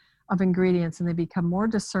aware of ingredients, and they become more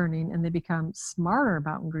discerning and they become smarter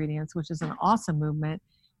about ingredients, which is an awesome movement.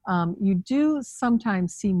 You do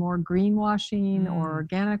sometimes see more greenwashing or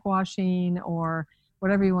organic washing or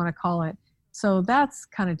whatever you want to call it. So that's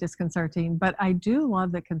kind of disconcerting. But I do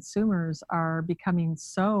love that consumers are becoming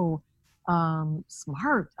so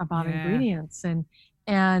smart about ingredients.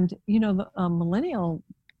 And you know, the millennial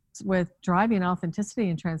with driving authenticity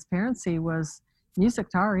and transparency was music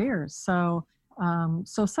to our ears. So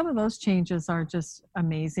so some of those changes are just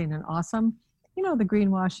amazing and awesome. You know, the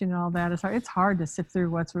greenwashing and all that is hard. It's hard to sift through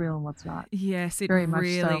what's real and what's not. Yes, it Very much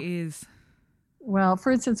really so. is. Well,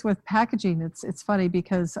 for instance, with packaging, it's funny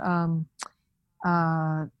because you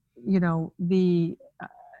know, you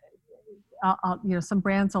know, some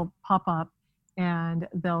brands will pop up and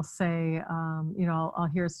they'll say, you know, I'll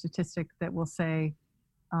hear a statistic that will say,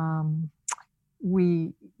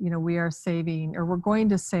 we are saving, or we're going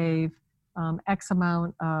to save X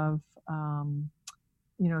amount of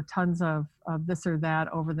you know, tons of this or that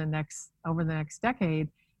over the next decade.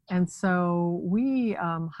 And so we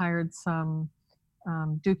hired some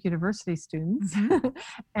Duke University students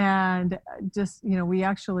and just, you know, we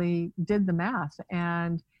actually did the math.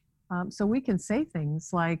 And so we can say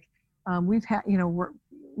things like we've had, you know, we're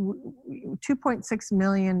 2.6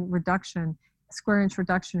 million square inch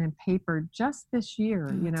reduction in paper just this year,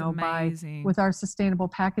 you know, with our sustainable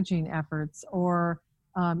packaging efforts. Or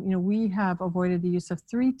you know, we have avoided the use of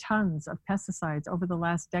 3 tons of pesticides over the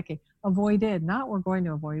last decade. Avoided, not we're going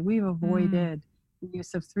to avoid. We've avoided the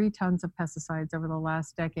use of 3 tons of pesticides over the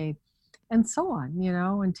last decade, and so on. You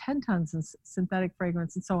know, and 10 tons of synthetic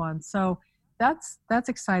fragrance, and so on. So that's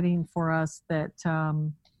exciting for us. That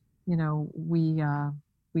you know,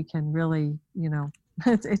 we can really, you know,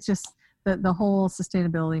 it's just the whole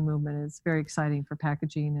sustainability movement is very exciting for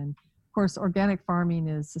packaging. And of course, organic farming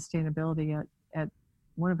is sustainability at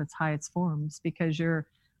one of its highest forms, because you're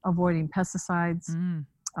avoiding pesticides,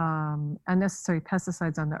 unnecessary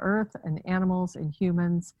pesticides on the earth and animals and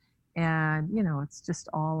humans. And, you know, it's just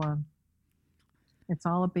all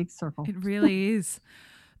a big circle. It really is.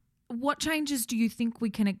 What changes do you think we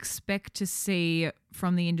can expect to see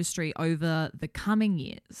from the industry over the coming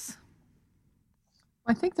years?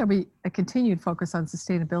 I think there'll be a continued focus on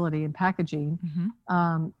sustainability and packaging.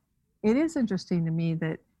 It is interesting to me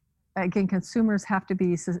that, again, consumers have to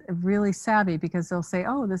be really savvy, because they'll say,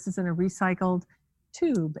 oh, this is in a recycled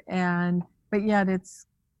tube, but yet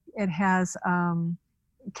it has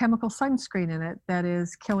chemical sunscreen in it that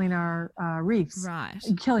is killing our reefs, right?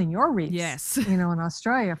 Killing your reefs. Yes. You know, in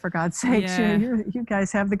Australia, for God's sakes, you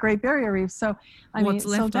guys have the Great Barrier Reef. So what's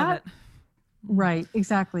left of it? Right,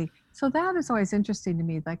 exactly. So that is always interesting to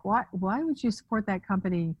me. Like, why would you support that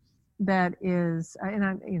company that is, and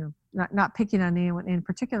I'm, you know, not picking on anyone in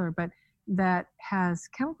particular, but that has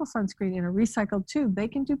chemical sunscreen in a recycled tube? They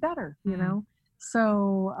can do better, you know?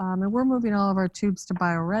 So, and we're moving all of our tubes to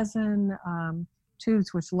bioresin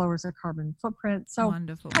tubes, which lowers their carbon footprint. So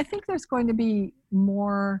wonderful. I think there's going to be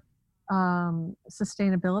more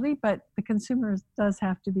sustainability, but the consumer does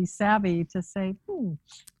have to be savvy to say,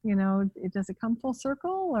 you know, does it come full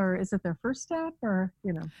circle, or is it their first step, or,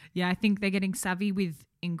 you know? Yeah, I think they're getting savvy with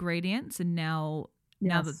ingredients, and now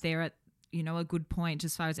that they're at, you know, a good point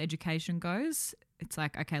as far as education goes, it's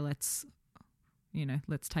like, okay, let's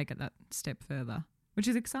take it that step further, which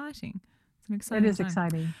is exciting. It's an exciting time. It is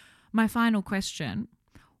exciting. My final question,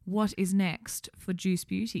 what is next for Juice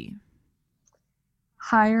Beauty?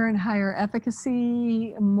 Higher and higher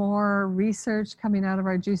efficacy, more research coming out of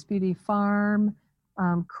our Juice Beauty farm,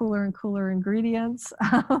 cooler and cooler ingredients.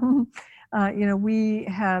 You know, we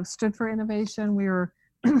have stood for innovation. We were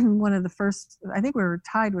one of the first, I think we were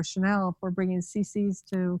tied with Chanel for bringing CCs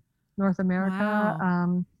to North America.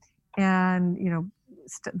 Wow. And, you know,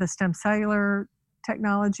 the stem cellular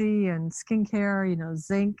technology and skincare, you know,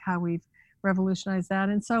 zinc, how we've revolutionized that.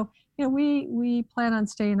 And so, you know, we plan on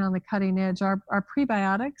staying on the cutting edge. Our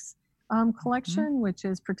prebiotics collection, which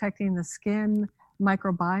is protecting the skin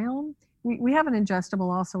microbiome. We have an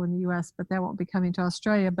ingestible also in the US, but that won't be coming to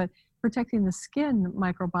Australia. But protecting the skin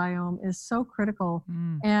microbiome is so critical.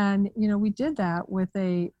 And, you know, we did that with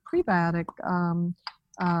a prebiotic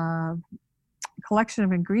collection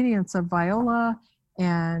of ingredients of viola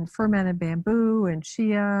and fermented bamboo and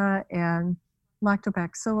chia and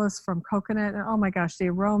lactobacillus from coconut. And oh my gosh, the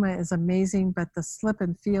aroma is amazing, but the slip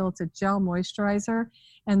and feel, it's a gel moisturizer.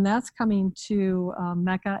 And that's coming to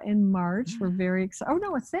Mecca in March. We're very excited. Oh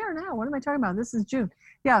no, it's there now. What am I talking about? This is June.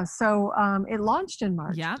 Yeah, so it launched in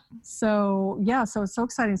March. Yeah. So yeah, so it's so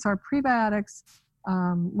exciting. So our prebiotics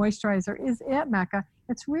moisturizer is at Mecca.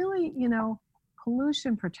 It's really, you know,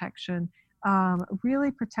 pollution protection.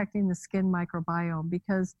 really protecting the skin microbiome,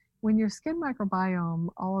 because when your skin microbiome,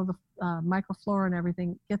 all of the microflora and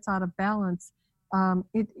everything gets out of balance,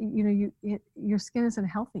 your skin isn't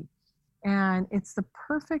healthy. And it's the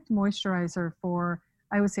perfect moisturizer for,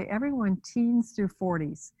 I would say, everyone teens through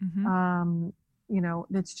 40s.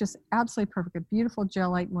 It's just absolutely perfect. A beautiful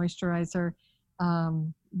gel-like moisturizer,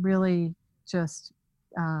 really just,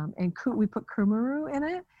 and we put Kumuru in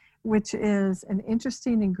it, which is an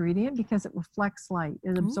interesting ingredient because it reflects light.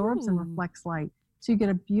 It absorbs and reflects light. So you get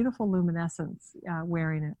a beautiful luminescence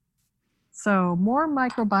wearing it. So more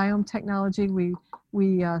microbiome technology. We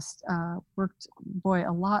worked,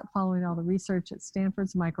 a lot following all the research at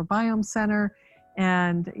Stanford's Microbiome Center.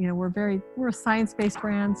 And, we're a science-based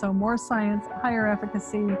brand. So more science, higher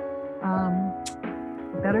efficacy,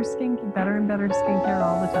 better and better skincare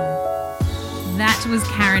all the time. That was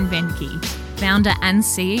Karen Benke, founder and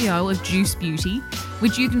CEO of Juice Beauty,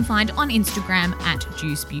 which you can find on Instagram at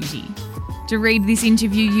Juice Beauty. To read this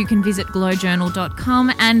interview, you can visit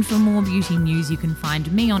glowjournal.com, and for more beauty news, you can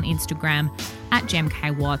find me on Instagram at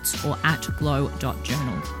gemkwatts or at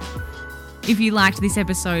glow.journal. If you liked this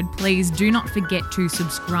episode, please do not forget to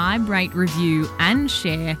subscribe, rate, review, and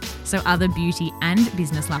share so other beauty and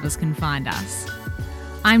business lovers can find us.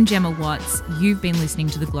 I'm Gemma Watts. You've been listening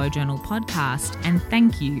to the Glow Journal podcast, and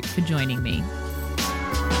thank you for joining me.